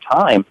quite some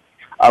time,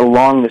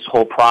 along this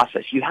whole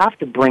process. You have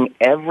to bring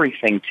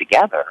everything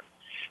together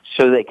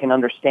so they can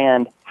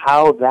understand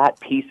how that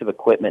piece of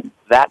equipment,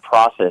 that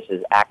process,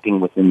 is acting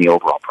within the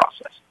overall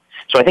process.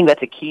 So I think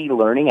that's a key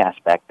learning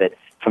aspect that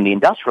from the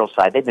industrial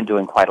side, they've been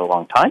doing quite a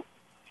long time.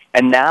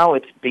 And now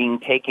it's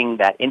taking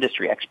that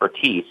industry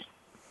expertise,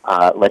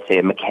 let's say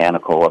a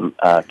mechanical,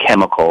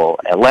 chemical,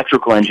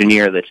 electrical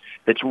engineer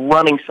that's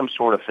running some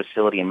sort of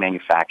facility in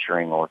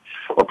manufacturing or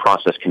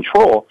process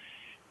control.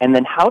 And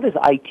then how does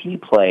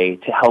IT play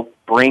to help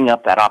bring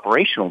up that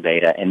operational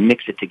data and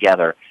mix it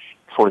together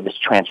for this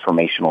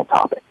transformational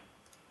topic?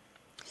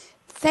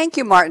 Thank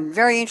you, Martin.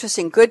 Very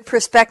interesting. Good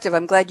perspective.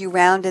 I'm glad you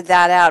rounded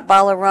that out.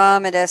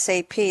 Balaram at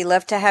SAP,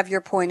 love to have your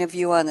point of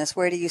view on this.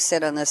 Where do you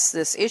sit on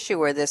this issue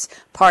or this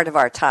part of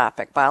our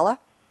topic? Bala?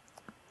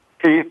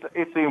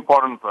 It's an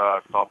important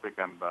topic,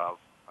 and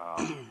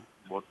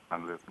both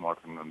analysts,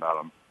 Martin and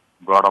Alan,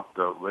 brought up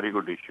the very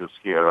good issues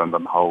here, and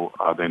then how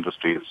the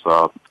industry is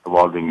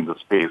evolving in the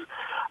space.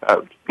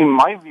 In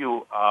my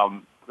view,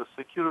 the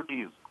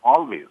security is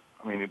always,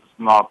 it's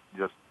not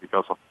just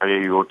because of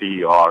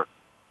IoT or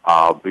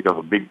because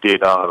of big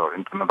data or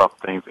Internet of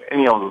Things,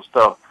 any of those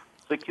stuff.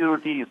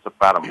 Security is the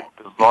paramount.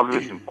 It's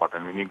always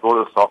important. When you go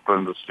to the software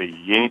industry,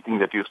 anything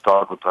that you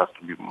start with has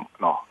to be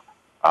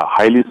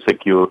highly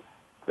secure.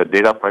 The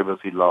data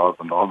privacy laws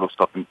and all those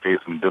stuff in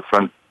place in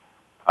different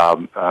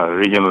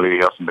regional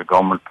areas in the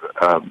government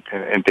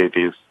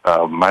entities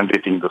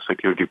mandating the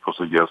security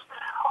procedures.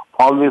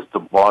 Always the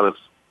bar is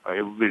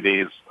every day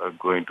is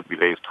going to be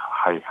raised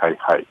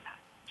high.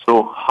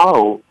 So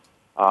how,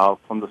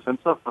 from the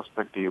sensor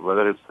perspective,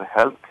 whether it's the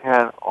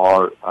healthcare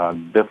or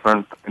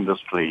different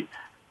industry,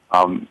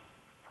 I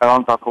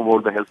don't talk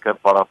about the healthcare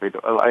part of it.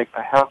 I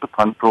have to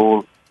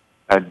control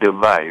a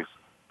device,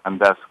 and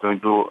that's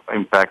going to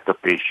impact the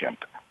patient.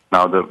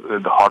 Now,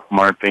 the heart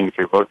monitoring, if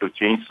you were to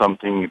change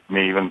something, it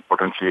may even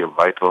potentially be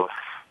vital.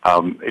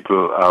 It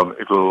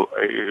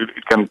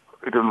can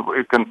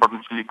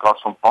potentially cause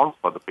some problems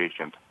for the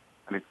patient,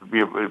 and it will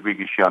be a very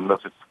big issue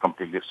unless it's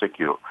completely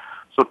secure.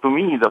 So to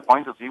me, the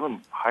point is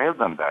even higher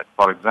than that.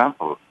 For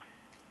example,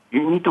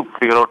 you need to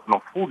figure out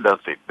who does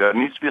it. There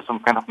needs to be some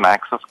kind of an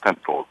access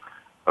control,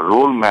 a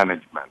role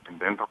management in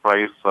the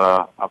enterprise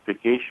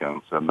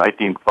applications and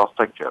IT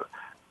infrastructure.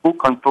 Who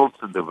controls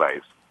the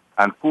device?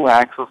 and who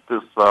access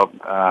this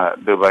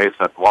device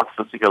at what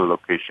physical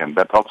location.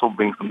 That also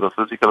brings in the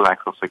physical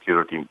access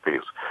security in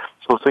place.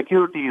 So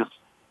security is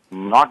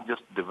not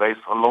just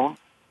device alone,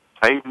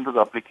 tied into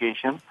the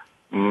application,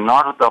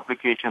 not with the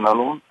application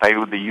alone, tied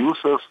with the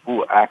users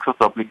who access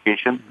the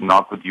application,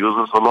 not with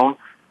users alone,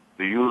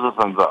 the users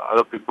and the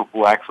other people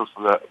who access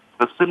the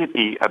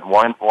facility at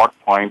what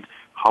point,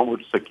 how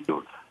it's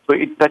secured. So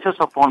it touches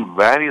upon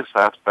various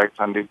aspects,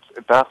 and it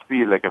has to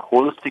be like a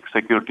holistic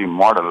security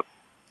model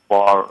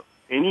for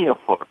any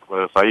effort,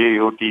 whether it's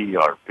IIoT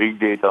or big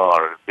data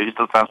or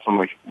digital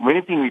transformation.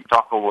 Anything we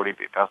talk about it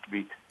has to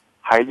be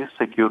highly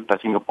secure,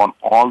 touching upon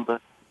all the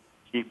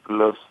key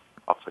pillars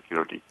of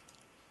security.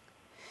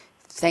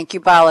 Thank you,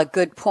 Bala.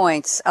 Good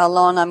points.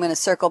 Alon, I'm going to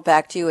circle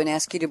back to you and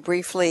ask you to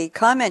briefly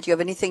comment. Do you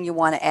have anything you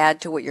want to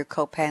add to what your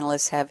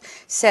co-panelists have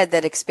said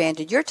that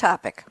expanded your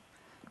topic?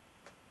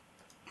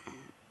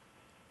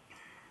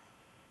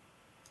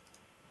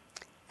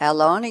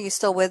 Alon, are you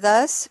still with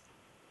us?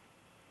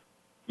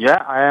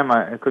 Yeah, I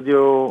am. Could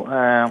you...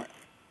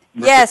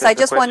 Yes, I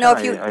just want to know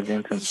if you... I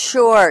didn't...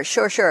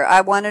 Sure. I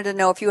wanted to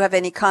know if you have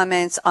any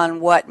comments on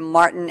what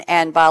Martin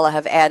and Bala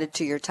have added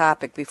to your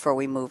topic before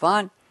we move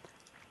on.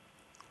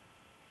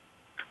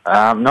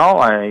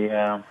 No,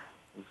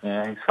 it's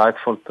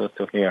insightful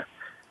to hear.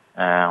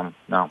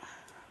 No.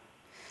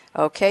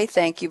 Okay,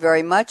 thank you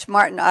very much.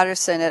 Martin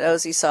Otterson at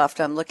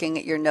OZSoft. I'm looking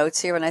at your notes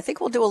here, and I think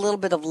we'll do a little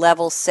bit of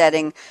level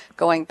setting,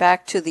 going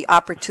back to the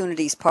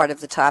opportunities part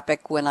of the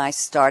topic when I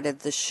started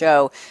the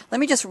show.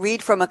 Let me just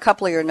read from a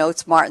couple of your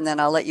notes, Martin,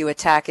 then I'll let you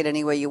attack it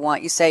any way you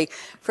want. You say,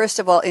 first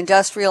of all,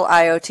 industrial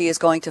IoT is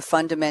going to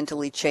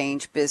fundamentally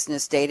change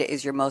business. Data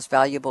is your most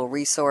valuable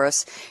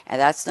resource,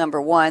 and that's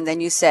number one. Then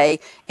you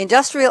say,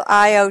 industrial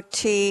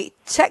IoT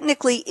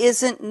technically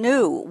isn't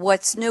new.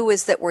 What's new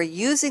is that we're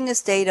using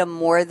this data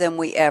more than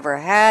we ever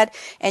had.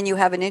 And you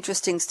have an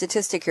interesting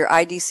statistic here.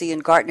 IDC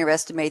and Gartner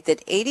estimate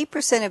that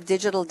 80% of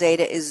digital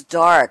data is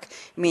dark,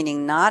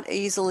 meaning not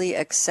easily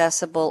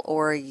accessible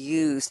or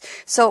used.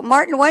 So,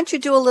 Martin, why don't you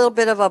do a little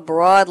bit of a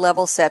broad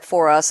level set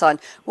for us on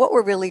what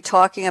we're really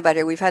talking about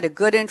here? We've had a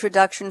good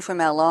introduction from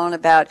Alon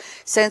about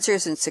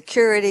sensors and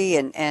security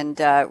and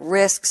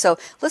risk. So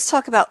let's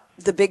talk about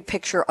the big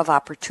picture of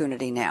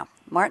opportunity now.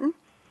 Martin?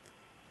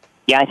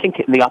 Yeah, I think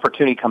the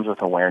opportunity comes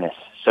with awareness.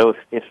 So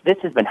if this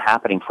has been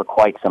happening for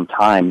quite some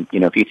time,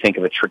 if you think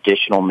of a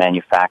traditional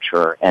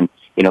manufacturer and,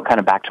 kind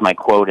of back to my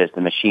quote as the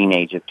machine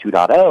age of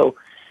 2.0,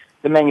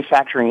 the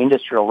manufacturing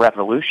industrial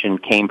revolution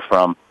came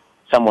from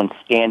someone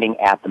standing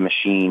at the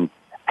machine,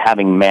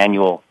 having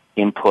manual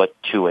input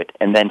to it,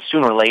 and then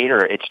sooner or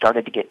later it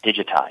started to get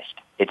digitized.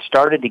 It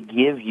started to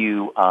give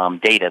you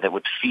data that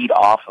would feed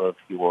off of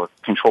your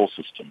control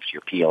systems,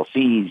 your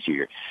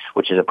PLCs,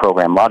 which is a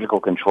program logical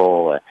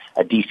control,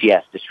 a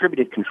DCS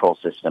distributed control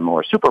system,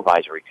 or a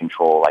supervisory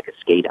control like a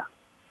SCADA.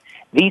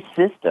 These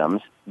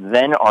systems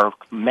then are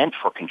meant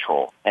for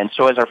control. And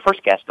so as our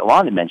first guest,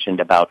 Alon, mentioned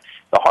about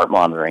the heart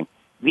monitoring,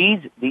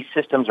 these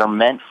systems are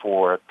meant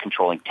for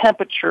controlling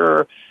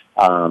temperature,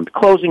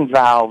 closing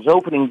valves,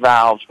 opening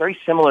valves, very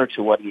similar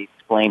to what he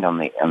explained on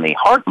the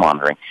heart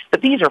monitoring.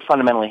 But these are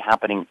fundamentally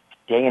happening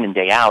day in and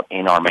day out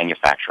in our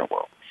manufacturing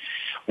world.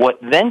 What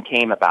then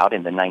came about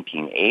in the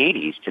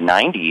 1980s to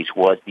 90s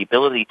was the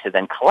ability to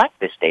then collect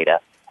this data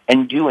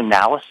and do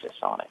analysis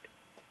on it.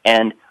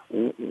 And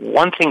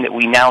one thing that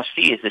we now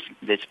see is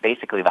this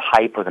basically the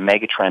hype or the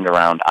megatrend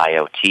around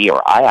IoT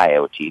or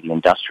IIoT, the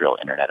Industrial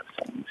Internet of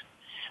Things,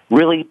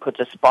 really puts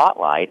a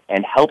spotlight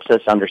and helps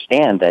us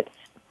understand that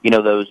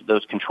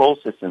those control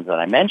systems that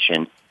I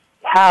mentioned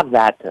have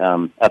that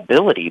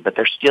ability, but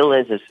there still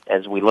is,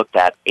 as we looked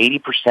at,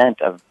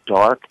 80% of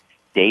dark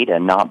data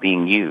not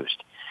being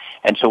used.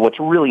 And so what's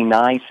really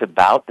nice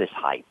about this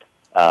hype,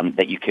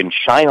 that you can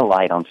shine a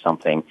light on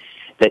something,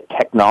 that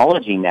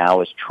technology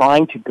now is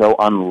trying to go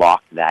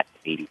unlock that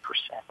 80%.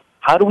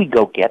 How do we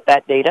go get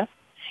that data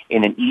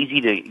in an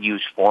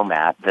easy-to-use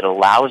format that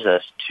allows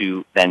us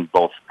to then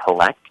both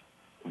collect,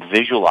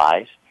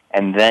 visualize,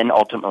 and then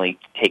ultimately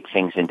take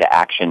things into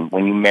action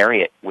when you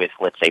marry it with,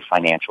 let's say,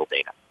 financial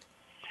data.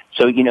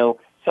 So,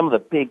 some of the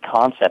big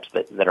concepts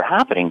that are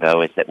happening,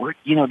 though, is that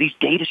these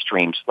data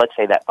streams, let's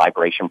say that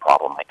vibration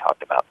problem I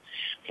talked about,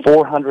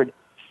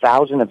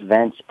 400,000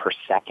 events per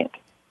second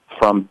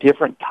from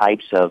different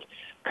types of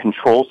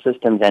control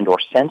systems and or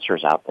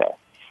sensors out there.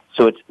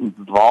 So it's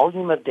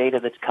volume of data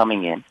that's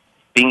coming in,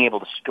 being able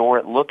to store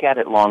it, look at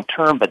it long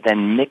term, but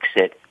then mix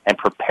it and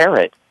prepare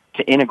it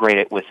to integrate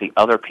it with the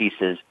other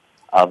pieces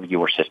of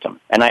your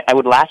system. And I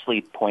would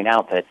lastly point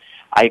out that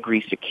I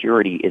agree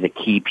security is a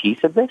key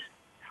piece of this.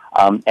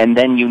 And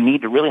then you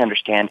need to really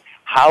understand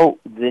how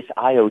this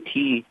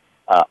IoT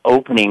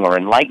opening or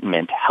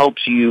enlightenment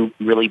helps you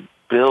really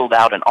build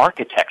out an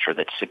architecture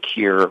that's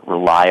secure,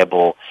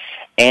 reliable,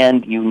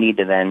 and you need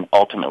to then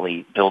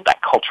ultimately build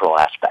that cultural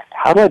aspect.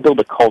 How do I build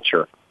a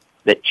culture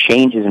that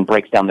changes and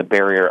breaks down the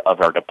barrier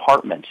of our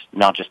departments,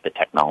 not just the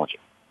technology?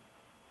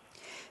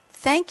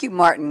 Thank you,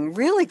 Martin.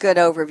 Really good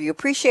overview.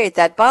 Appreciate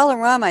that.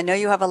 Balaram, I know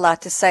you have a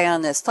lot to say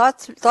on this.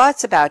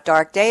 Thoughts about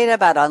dark data,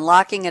 about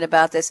unlocking it,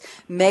 about this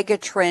mega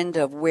trend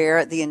of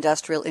where the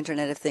industrial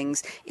Internet of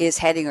Things is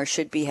heading or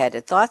should be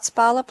headed. Thoughts,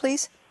 Bala,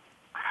 please?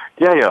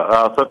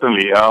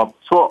 Certainly.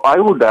 So I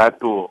would add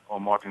to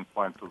Martin's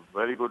point, to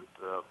very good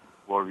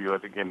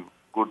overview. Again,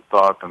 good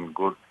thought and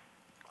good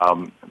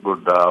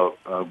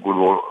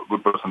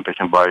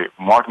presentation by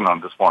Martin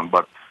on this one.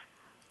 But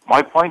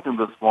my point in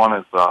this one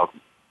is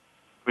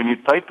when you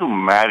try to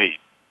marry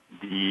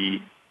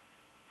the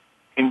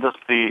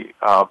industry,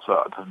 so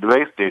the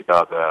device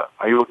data, the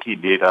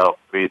IoT data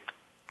with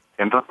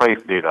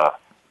enterprise data,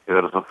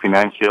 whether it's a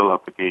financial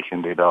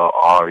application data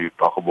or you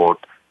talk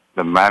about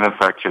the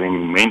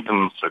manufacturing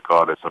maintenance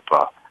record,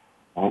 etc.,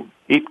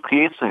 it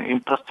creates an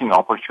interesting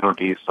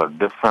opportunities for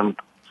different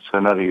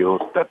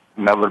scenarios that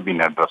never been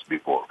addressed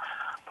before.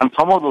 And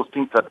some of those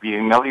things that we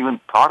never even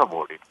thought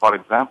about it. For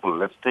example,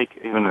 let's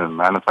take even a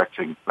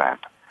manufacturing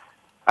plant.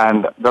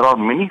 And there are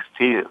many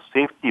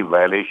safety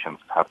violations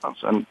happens.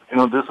 And,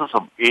 this is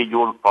an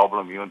age-old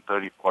problem even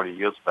 30, 40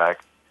 years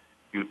back.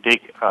 You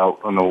take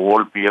an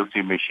old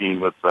PLC machine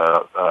with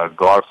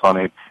guards on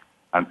it,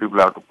 and people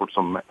have to put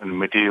some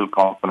material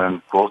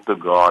component, close the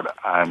guard,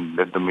 and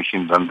let the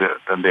machine run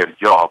their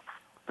job.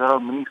 There are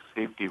many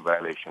safety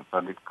violations,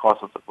 and it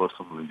causes a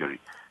personal injury.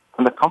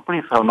 And the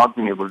companies have not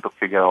been able to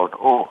figure out,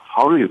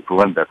 how do you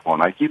prevent that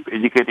one? I keep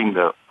educating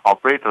the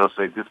operators,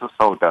 say this is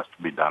how it has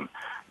to be done.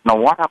 Now,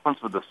 what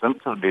happens with the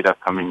sensor data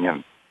coming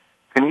in?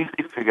 Can you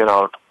easily figure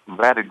out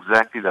where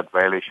exactly that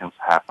violations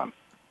happen?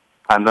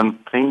 And then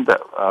train the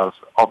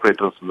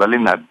operators well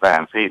in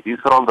advance. Hey, these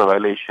are all the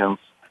violations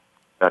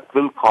that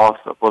will cause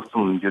a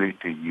personal injury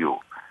to you.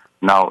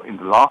 Now, in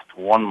the last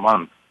 1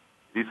 month,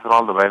 these are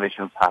all the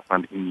violations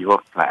happened in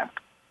your plant,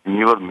 in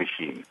your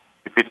machine.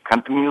 If it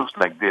continues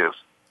like this,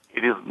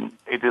 it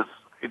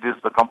is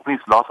the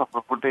company's loss of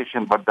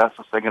reputation, but that's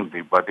a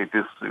secondary, but it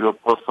is your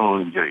personal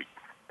injury.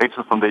 Right?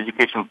 So from the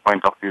education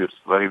point of view, it's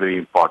very, very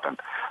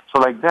important.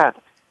 So like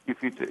that, if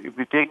we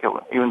take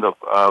even the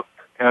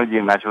energy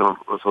and natural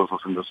resources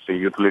industry,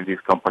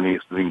 utilities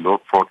companies doing load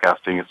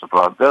forecasting,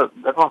 etc.,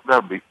 that was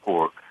there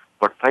before.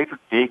 But try to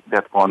take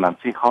that on and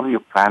see how do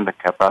you plan the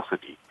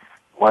capacity.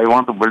 I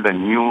want to build a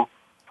new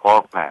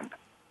power plant.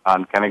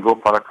 And can I go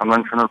for a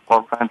conventional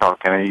power plant, or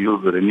can I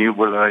use the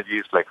renewable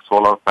energies like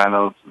solar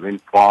panels,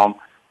 wind farm,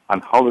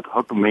 and how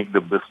to make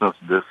the business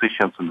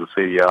decisions in this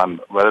area,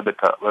 and whether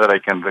I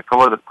can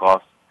recover the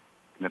cost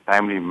in a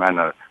timely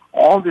manner.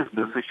 All these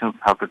decisions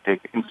have to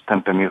take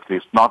instantaneously.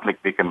 It's not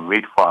like they can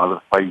wait for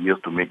another 5 years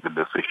to make the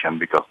decision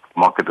because the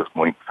market is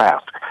moving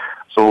fast.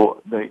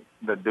 So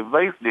the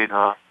device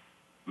data,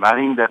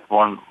 marrying that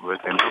one with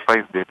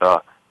enterprise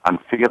data and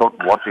figure out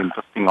what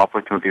interesting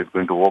opportunity is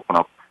going to open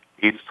up,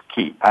 it's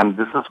key. And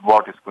this is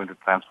what is going to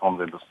transform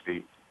the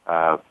industry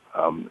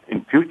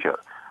in future.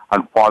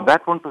 And for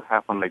that one to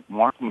happen, like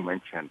Martin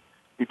mentioned,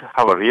 you need to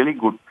have a really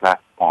good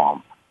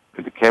platform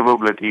with the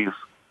capabilities.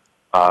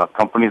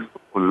 Companies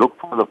will look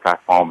for the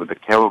platform with the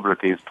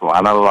capabilities to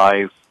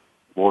analyze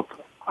both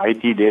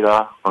IT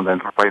data from the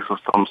enterprise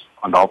systems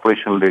and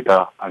operational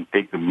data and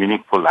take the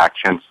meaningful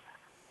actions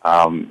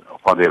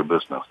for their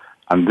business.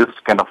 And this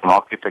kind of an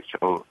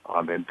architectural,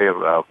 the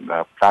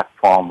entire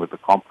platform with the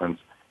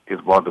components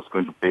is what is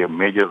going to play a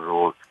major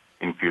role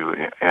in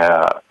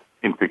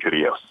future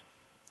years.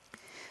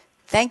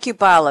 Thank you,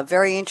 Bala.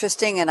 Very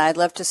interesting, and I'd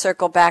love to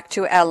circle back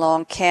to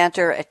Alon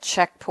Cantor at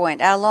Checkpoint.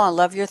 Alon,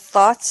 love your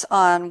thoughts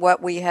on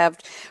what we have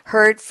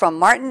heard from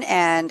Martin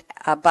and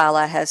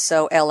Bala has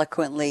so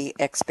eloquently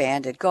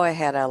expanded. Go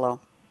ahead, Alon.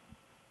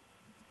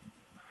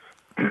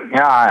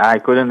 Yeah, I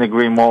couldn't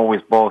agree more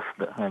with both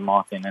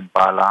Martin and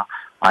Bala.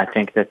 I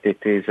think that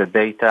it is a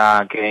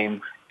data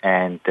game,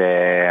 and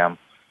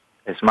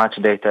as much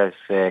data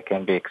as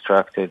can be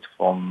extracted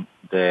from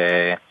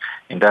the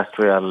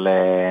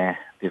industrial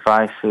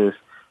devices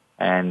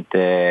and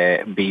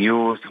be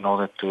used in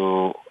order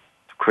to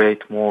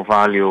create more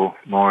value,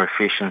 more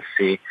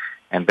efficiency,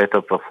 and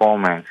better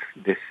performance.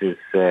 This is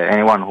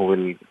anyone who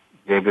will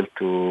be able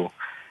to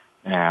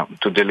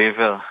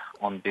deliver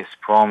on this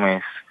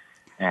promise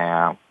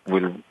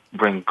will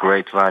bring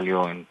great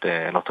value and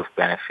a lot of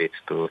benefits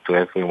to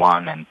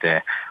everyone. And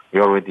we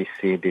already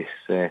see this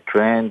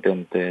trend,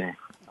 and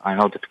I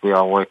know that we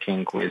are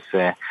working with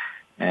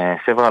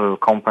several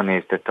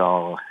companies that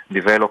are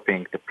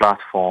developing the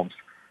platforms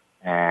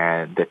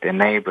that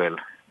enable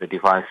the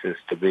devices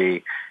to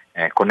be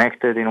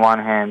connected in one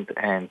hand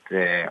and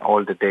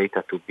all the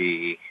data to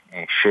be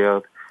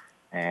shared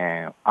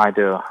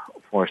either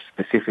for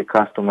specific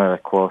customer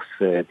across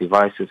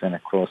devices and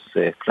across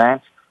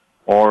plants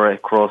or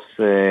across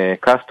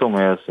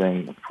customers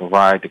and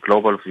provide a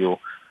global view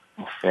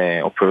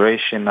of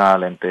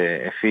operational and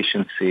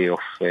efficiency of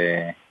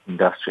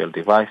industrial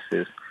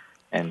devices.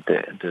 And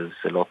there's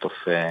a lot of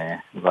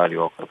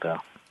value over there.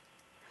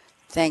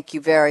 Thank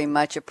you very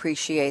much.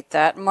 Appreciate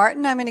that.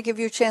 Martin, I'm going to give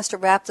you a chance to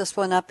wrap this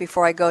one up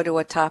before I go to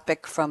a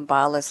topic from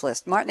Bala's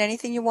list. Martin,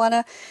 anything you want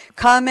to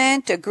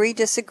comment, agree,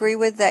 disagree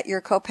with that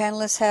your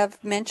co-panelists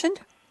have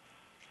mentioned?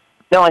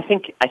 No, I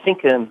think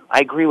I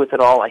agree with it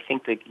all. I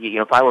think that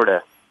if I were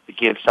to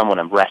give someone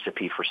a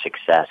recipe for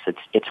success,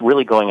 it's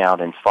really going out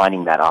and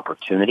finding that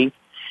opportunity.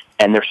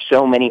 And there's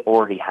so many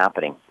already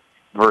happening.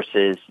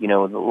 Versus, a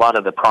lot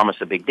of the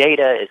promise of big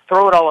data is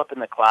throw it all up in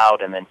the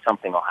cloud and then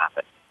something will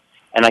happen.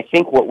 And I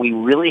think what we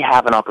really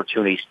have an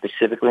opportunity,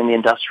 specifically in the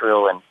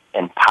industrial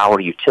and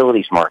power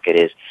utilities market,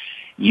 is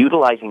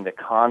utilizing the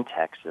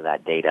context of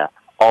that data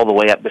all the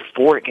way up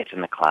before it gets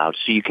in the cloud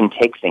so you can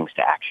take things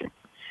to action.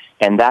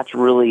 And that's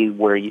really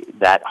where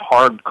that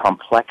hard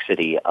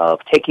complexity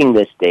of taking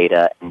this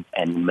data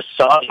and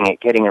massaging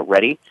it, getting it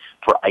ready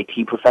for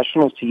IT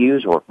professionals to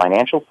use or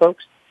financial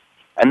folks.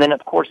 And then,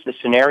 of course, the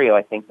scenario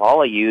I think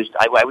Bala used,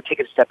 I would take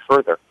it a step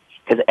further,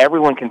 because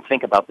everyone can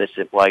think about this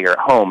while you're at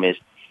home, is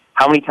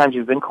how many times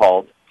you've been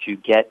called to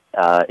get,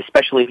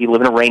 especially if you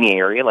live in a rainy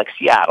area like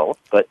Seattle,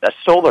 but a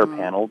solar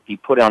panel you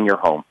put on your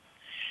home.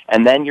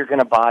 And then you're going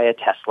to buy a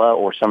Tesla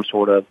or some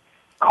sort of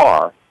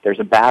car. There's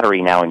a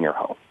battery now in your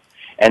home.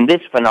 And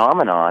this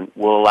phenomenon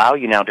will allow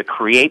you now to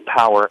create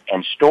power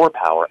and store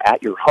power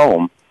at your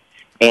home.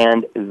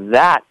 And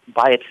that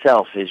by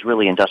itself is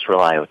really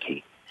industrial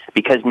IoT.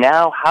 Because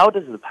now, how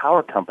does the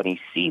power company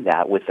see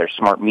that with their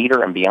smart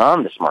meter and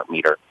beyond the smart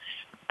meter,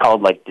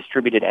 called like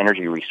distributed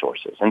energy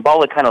resources? And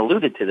Bala kind of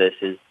alluded to this,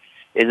 is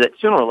that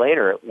sooner or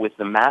later, with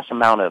the mass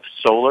amount of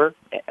solar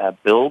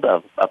build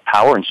of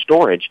power and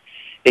storage,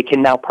 they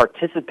can now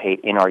participate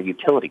in our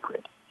utility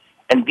grid.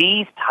 And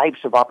these types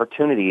of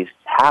opportunities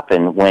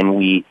happen when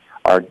we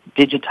are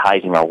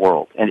digitizing our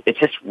world. And it's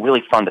just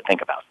really fun to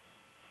think about.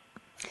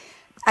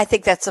 I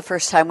think that's the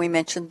first time we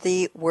mentioned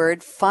the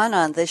word fun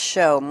on this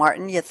show.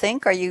 Martin, you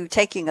think? Are you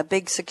taking a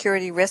big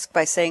security risk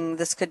by saying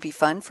this could be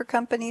fun for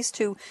companies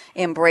to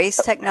embrace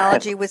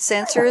technology with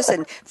sensors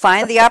and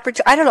find the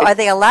opportunity? I don't know. Are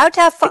they allowed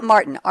to have fun?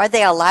 Martin, are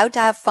they allowed to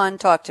have fun?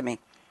 Talk to me.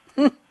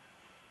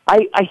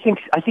 I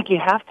think you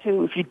have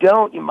to. If you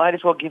don't, you might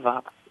as well give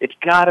up. It's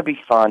got to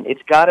be fun.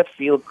 It's got to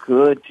feel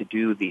good to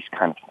do these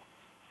kind of things.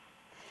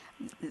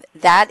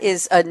 That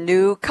is a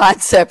new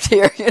concept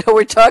here.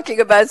 We're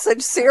talking about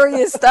such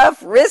serious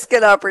stuff, risk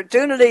and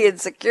opportunity and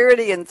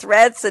security and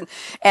threats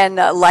and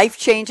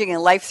life-changing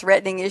and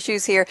life-threatening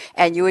issues here,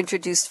 and you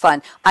introduced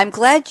fun. I'm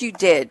glad you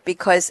did,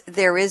 because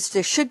there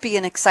should be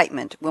an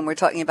excitement when we're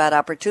talking about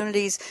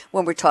opportunities,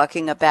 when we're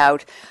talking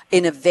about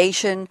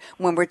innovation,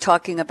 when we're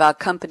talking about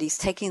companies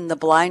taking the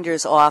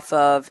blinders off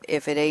of,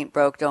 if it ain't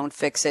broke, don't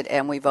fix it,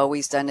 and we've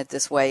always done it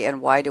this way,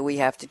 and why do we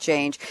have to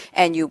change?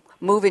 And you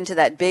move into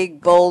that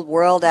big, bold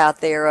world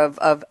out there of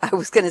I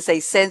was going to say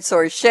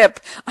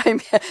censorship.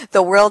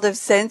 The world of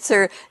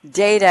sensor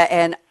data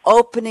and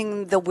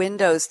opening the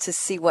windows to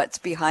see what's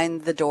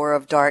behind the door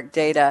of dark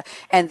data.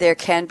 And there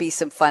can be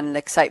some fun and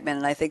excitement.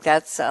 And I think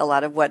that's a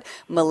lot of what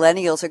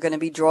millennials are going to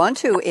be drawn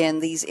to in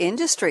these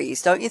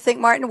industries. Don't you think,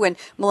 Martin, when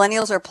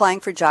millennials are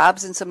applying for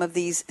jobs in some of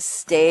these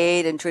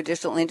staid and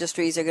traditional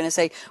industries, they're going to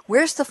say,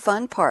 where's the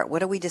fun part?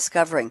 What are we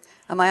discovering?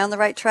 Am I on the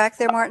right track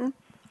there, Martin?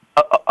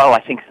 I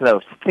think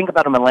so. Think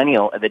about a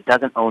millennial that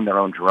doesn't own their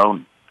own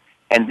drone.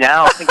 And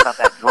now think about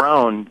that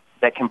drone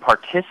that can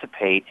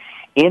participate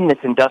in this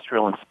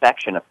industrial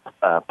inspection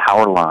of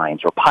power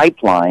lines or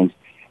pipelines.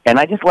 And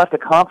I just left a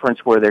conference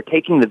where they're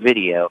taking the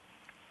video,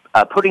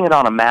 putting it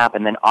on a map,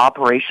 and then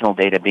operational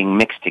data being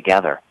mixed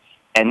together.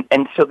 And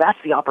so that's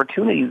the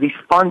opportunity, these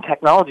fun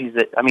technologies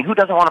that, who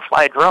doesn't want to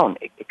fly a drone?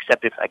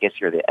 Except if, I guess,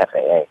 you're the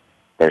FAA.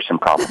 There's some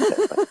problems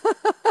there.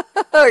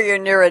 Oh, you're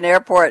near an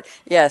airport.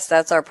 Yes,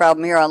 that's our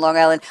problem here on Long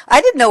Island. I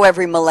didn't know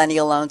every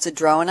millennial owns a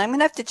drone. I'm going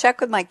to have to check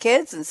with my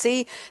kids and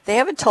see. They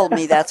haven't told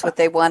me that's what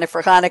they wanted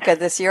for Hanukkah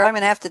this year. I'm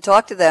going to have to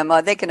talk to them.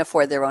 They can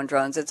afford their own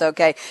drones. It's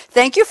okay.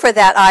 Thank you for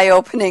that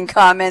eye-opening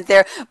comment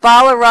there.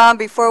 Balaram,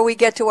 before we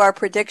get to our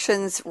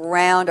predictions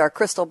round, our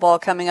crystal ball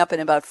coming up in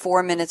about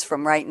 4 minutes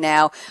from right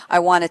now, I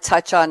want to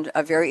touch on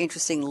a very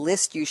interesting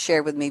list you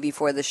shared with me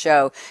before the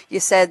show. You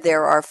said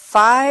there are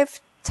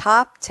 5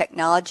 top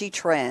technology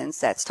trends,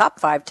 that's top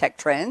 5 tech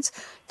trends,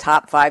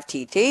 top 5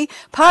 TT,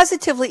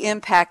 positively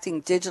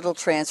impacting digital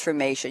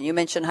transformation. You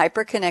mentioned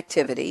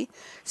hyperconnectivity,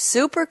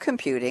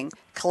 supercomputing,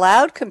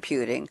 cloud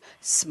computing,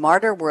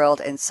 smarter world,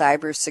 and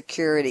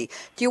cybersecurity.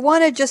 Do you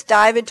want to just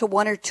dive into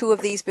 1 or 2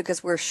 of these,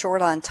 because we're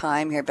short on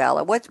time here,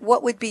 Bala? What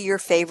would be your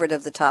favorite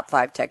of the top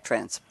 5 tech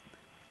trends?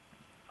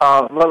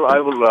 Well, I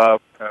will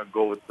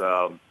go with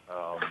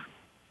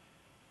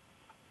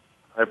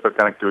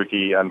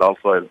hyperconnectivity, and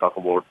also I'll talk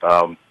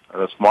about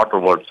the smarter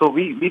world. So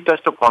we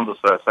touched upon the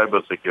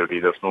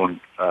cybersecurity. There's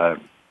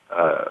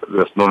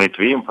no need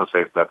to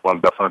re-emphasize that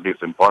one. Definitely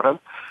is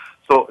important.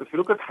 So if you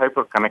look at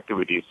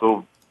hyperconnectivity,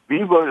 so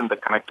we're all in the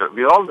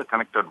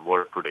connected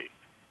world today.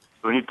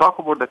 So when you talk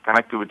about the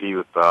connectivity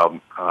with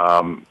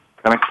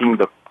connecting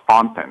the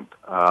content,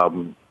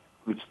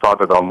 which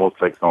started almost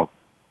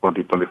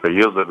 20, 25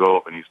 years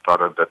ago when you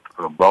started that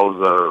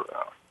browser,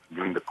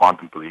 giving the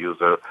content to the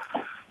user.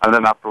 and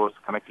then afterwards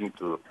connecting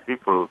to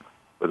people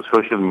with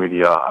social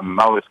media, and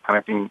now it's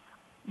connecting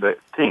the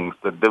things,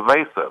 the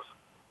devices.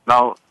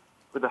 Now,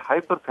 with the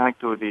hyper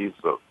connectivities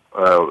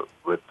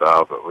with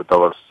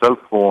our cell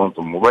phones,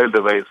 mobile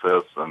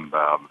devices, and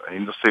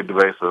industry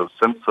devices,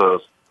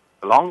 sensors,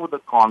 along with the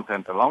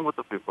content, along with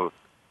the people,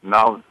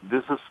 now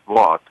this is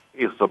what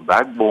is the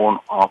backbone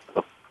of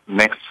the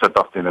next set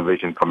of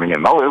innovation coming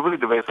in. Now every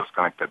device is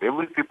connected,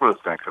 every people is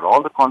connected,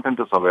 all the content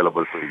is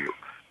available to you.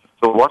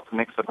 So what's the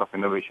next set of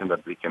innovation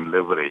that we can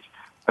leverage?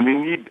 And we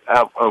need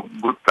a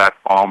good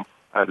platform,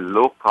 a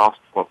low-cost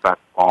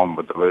platform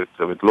with low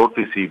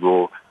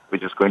TCO,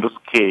 which is going to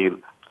scale,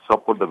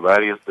 support the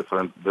various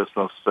different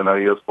business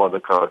scenarios for the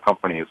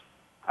companies,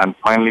 and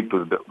finally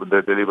to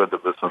deliver the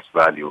business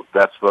value.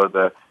 That's where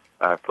the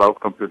cloud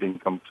computing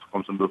comes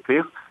into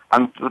place.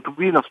 And to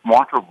be in a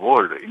smarter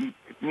world, it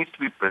needs to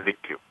be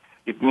predictive.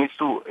 It needs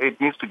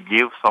to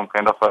give some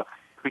kind of a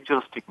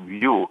futuristic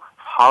view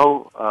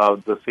how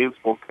the sales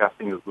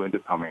forecasting is going to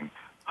come in,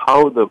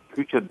 how the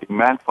future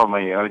demand for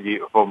my energy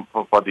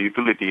for the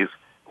utilities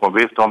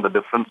based on the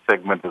different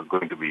segment is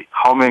going to be.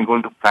 How am I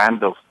going to plan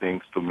those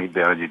things to meet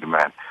the energy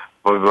demand?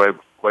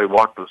 By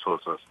what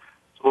resources?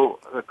 So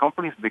the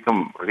companies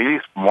become really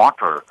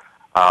smarter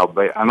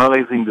by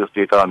analyzing this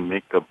data and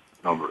make a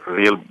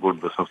real good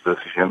business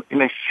decision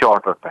in a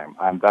shorter time.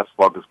 And that's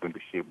what is going to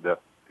shape the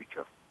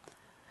future.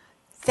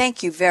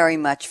 Thank you very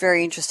much.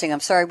 Very interesting. I'm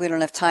sorry we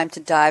don't have time to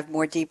dive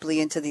more deeply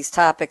into these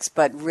topics,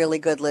 but really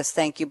good list.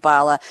 Thank you,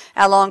 Bala.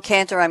 Alon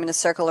Cantor, I'm going to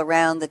circle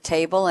around the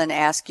table and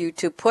ask you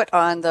to put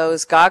on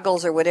those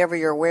goggles or whatever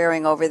you're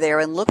wearing over there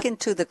and look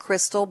into the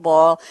crystal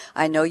ball.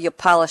 I know you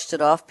polished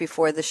it off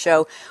before the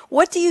show.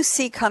 What do you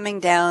see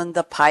coming down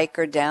the pike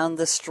or down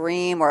the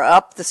stream or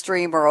up the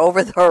stream or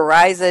over the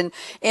horizon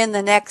in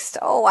the next,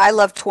 I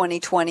love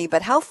 2020,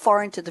 but how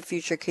far into the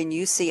future can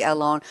you see,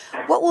 Alon?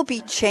 What will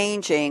be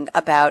changing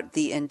about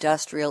the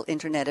industrial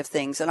Internet of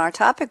Things? And our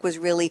topic was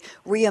really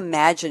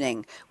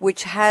reimagining,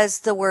 which has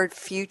the word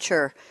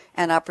future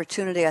and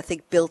opportunity, I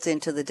think, built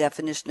into the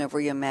definition of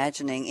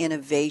reimagining,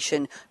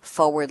 innovation,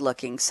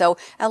 forward-looking. So,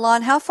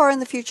 Alon, how far in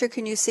the future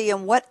can you see,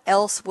 and what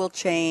else will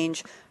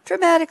change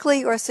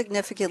dramatically or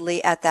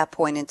significantly at that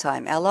point in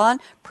time? Alon,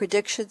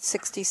 prediction,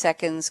 60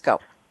 seconds, go.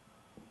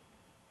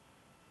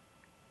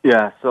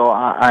 Yeah, so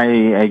I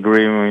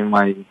agree with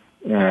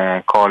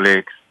my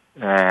colleagues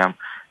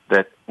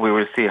that we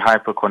will see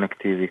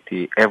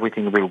hyperconnectivity.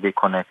 Everything will be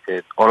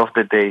connected. All of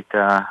the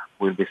data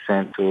will be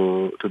sent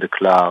to the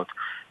cloud,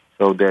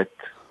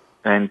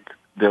 and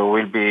there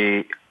will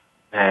be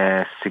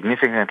a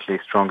significantly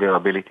stronger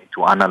ability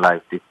to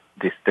analyze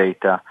this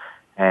data.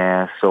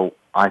 So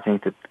I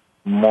think that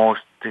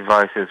most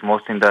devices,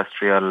 most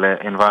industrial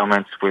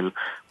environments will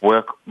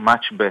work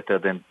much better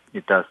than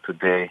it does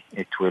today.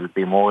 It will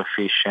be more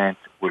efficient,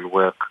 will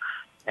work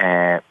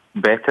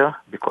better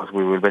because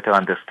we will better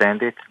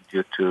understand it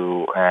due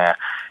to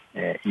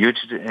huge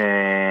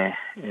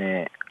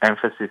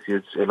emphasis,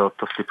 a lot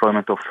of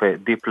deployment of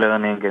deep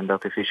learning and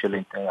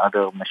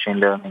other machine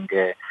learning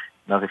and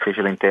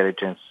artificial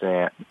intelligence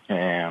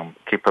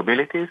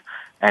capabilities.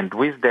 And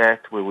with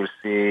that, we will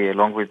see,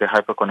 along with the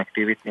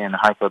hyperconnectivity and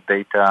hyper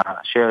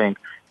data sharing,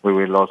 we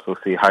will also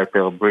see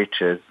hyper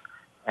breaches,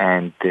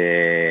 and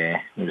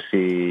we'll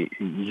see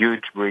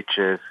huge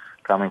breaches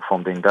coming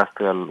from the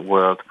industrial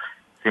world,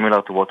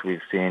 similar to what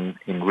we've seen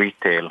in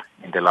retail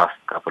in the last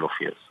couple of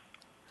years.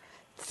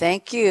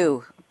 Thank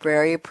you.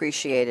 Very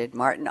appreciated.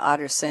 Martin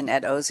Otterson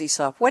at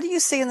OZSoft. What do you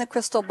see in the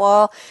crystal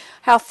ball?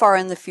 How far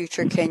in the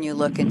future can you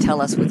look and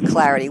tell us with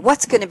clarity?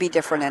 What's going to be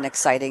different and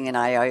exciting in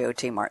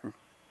IIoT, Martin?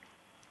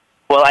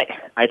 Well,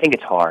 I think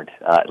it's hard,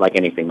 like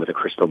anything with a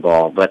crystal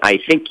ball. But I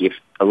think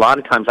a lot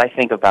of times I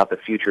think about the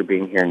future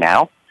being here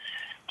now,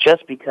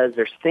 just because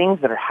there's things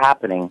that are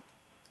happening,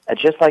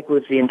 just like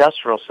with the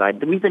industrial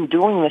side. We've been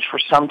doing this for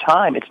some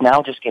time. It's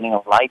now just getting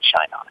a light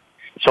shine on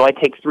it. So I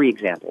take 3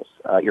 examples.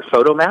 Your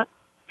Photomat,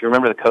 if you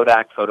remember the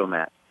Kodak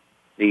Photomat,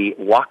 the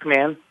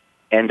Walkman,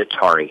 and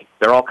Atari.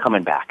 They're all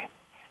coming back.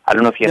 I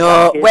don't know if you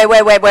have... No,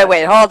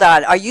 wait. Hold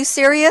on. Are you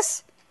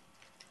serious?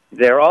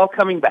 They're all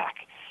coming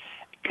back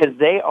because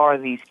they are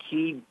these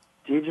key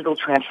digital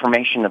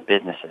transformation of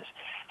businesses.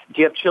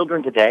 Do you have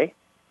children today?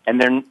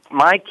 And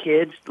my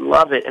kids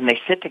love it, and they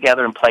sit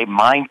together and play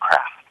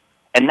Minecraft.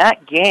 And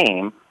that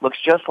game looks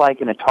just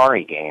like an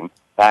Atari game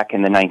back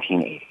in the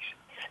 1980s.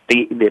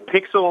 The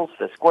pixels,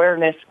 the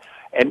squareness,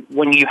 and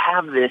when you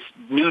have this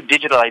new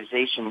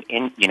digitalization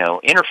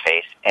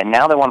interface, and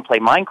now they want to play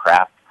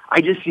Minecraft,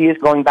 I just see us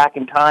going back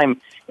in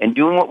time and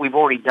doing what we've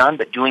already done,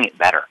 but doing it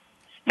better.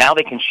 Now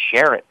they can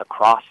share it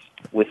across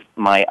with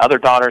my other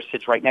daughter,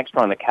 sits right next to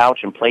her on the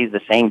couch and plays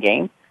the same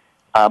game,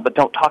 but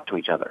don't talk to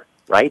each other,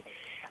 right?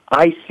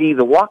 I see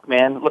the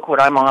Walkman, look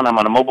what I'm on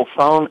a mobile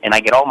phone, and I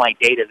get all my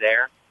data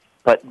there.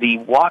 But the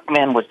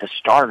Walkman was the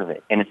start of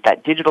it, and it's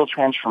that digital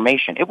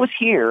transformation. It was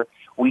here.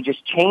 We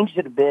just changed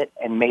it a bit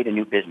and made a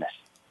new business.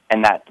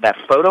 And that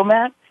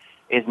Photomat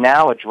is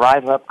now a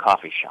drive-up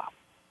coffee shop.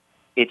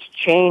 It's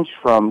changed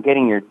from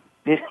getting your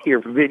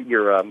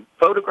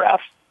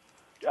photographs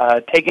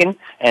taken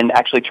and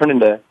actually turned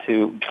into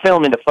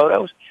film into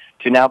photos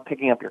to now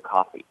picking up your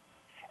coffee.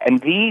 And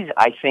these,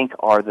 I think,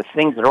 are the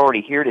things that are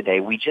already here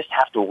today. We just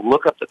have to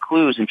look up the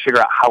clues and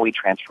figure out how we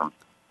transform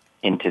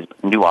into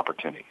new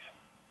opportunities.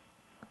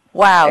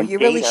 Wow, and you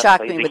really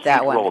shocked me with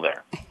that one. Role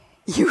there.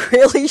 You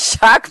really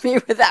shocked me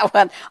with that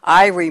one.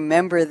 I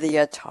remember the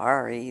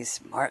Ataris,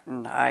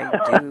 Martin. I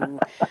do.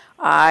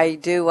 I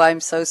do. I'm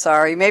so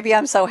sorry. Maybe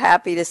I'm so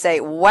happy to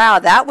say, wow,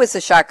 that was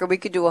a shocker. We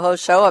could do a whole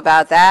show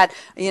about that.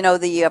 You know,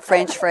 the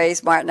French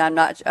phrase, Martin,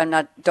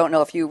 don't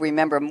know if you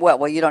remember.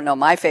 Well, you don't know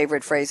my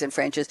favorite phrase in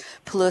French is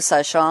plus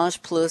ça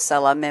change, plus c'est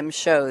la même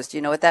chose. Do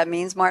you know what that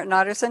means, Martin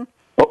Otterson?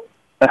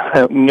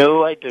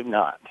 No, I do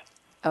not.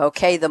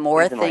 Okay, the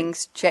more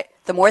things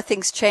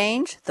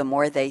change, the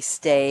more they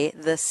stay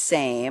the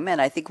same.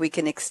 And I think we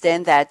can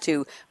extend that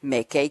to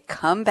make a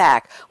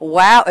comeback.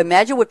 Wow,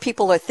 imagine what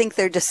people think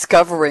they're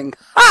discovering.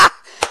 Ha!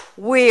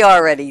 We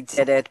already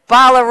did it.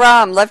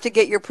 Balaram, love to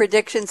get your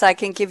predictions. I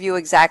can give you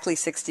exactly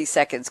 60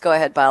 seconds. Go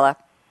ahead, Bala.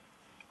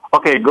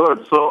 Okay,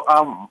 good. So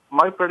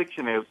my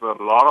prediction is a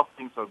lot of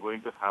things are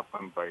going to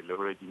happen by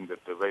leveraging the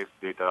device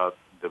data,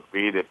 the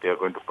way that they're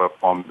going to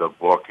perform the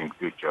work in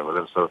future,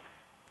 whether it's a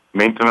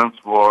maintenance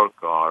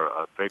work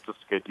or try to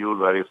schedule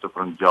various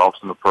different jobs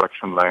in the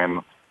production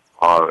line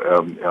or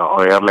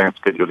airline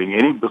scheduling.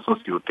 Any business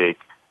you take,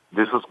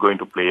 this is going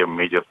to play a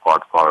major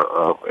part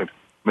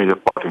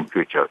in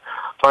future.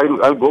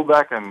 So I'll go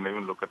back and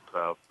even look at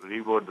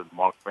reword the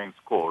Mark Twain's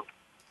quote.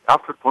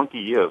 After 20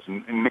 years,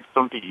 in next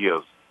 20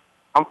 years,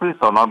 companies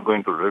are not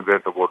going to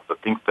regret about the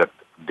things that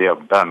they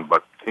have done,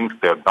 but things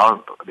they have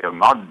not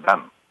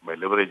done by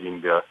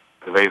leveraging their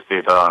device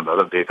data and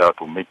other data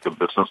to make the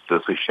business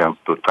decisions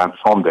to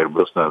transform their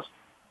business.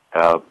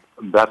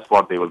 That's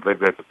what they will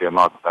regret if they have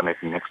not done it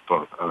in next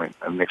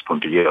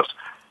 20 years.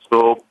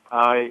 So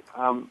I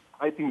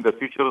think the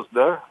future is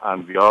there,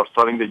 and we are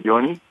starting the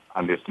journey,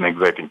 and it's an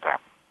exciting time.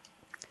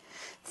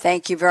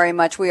 Thank you very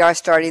much. We are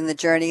starting the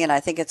journey, and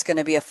I think it's going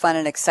to be a fun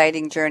and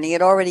exciting journey.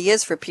 It already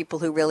is for people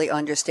who really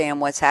understand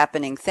what's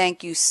happening.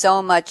 Thank you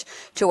so much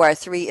to our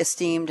three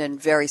esteemed and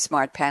very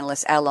smart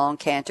panelists, Alon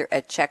Cantor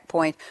at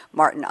Checkpoint,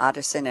 Martin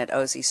Otterson at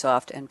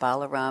OZSoft, and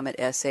Balaram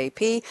at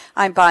SAP.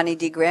 I'm Bonnie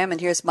D. Graham,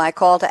 and here's my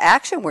call to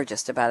action. We're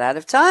just about out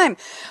of time.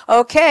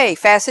 Okay,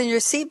 fasten your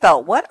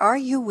seatbelt. What are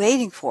you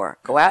waiting for?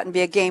 Go out and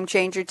be a game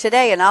changer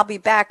today, and I'll be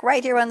back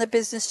right here on the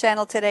Business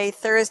Channel today,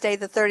 Thursday,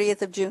 the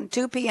 30th of June,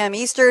 2 p.m.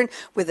 Eastern,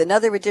 with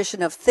another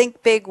edition of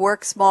Think Big,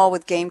 Work Small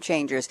with Game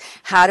Changers.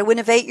 How to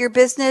innovate your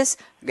business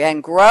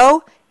and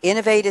grow.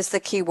 Innovate is the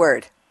key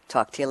word.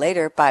 Talk to you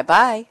later.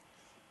 Bye-bye.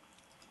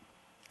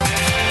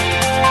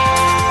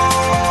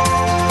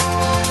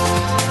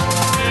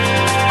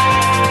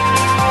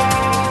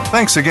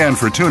 Thanks again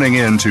for tuning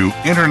in to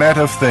Internet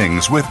of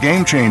Things with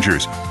Game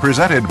Changers,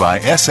 presented by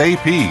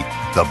SAP.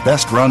 The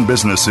best-run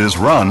businesses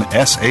run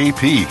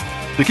SAP.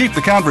 To keep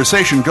the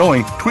conversation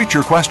going, tweet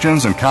your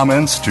questions and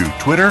comments to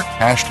Twitter,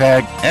 #SAPRADIO.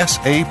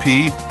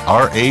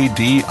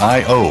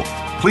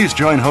 Please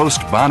join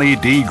host Bonnie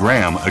D.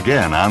 Graham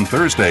again on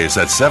Thursdays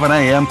at 7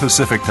 a.m.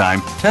 Pacific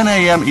Time, 10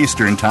 a.m.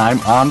 Eastern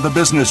Time on the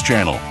Business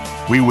Channel.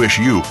 We wish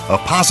you a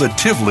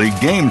positively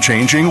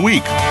game-changing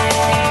week.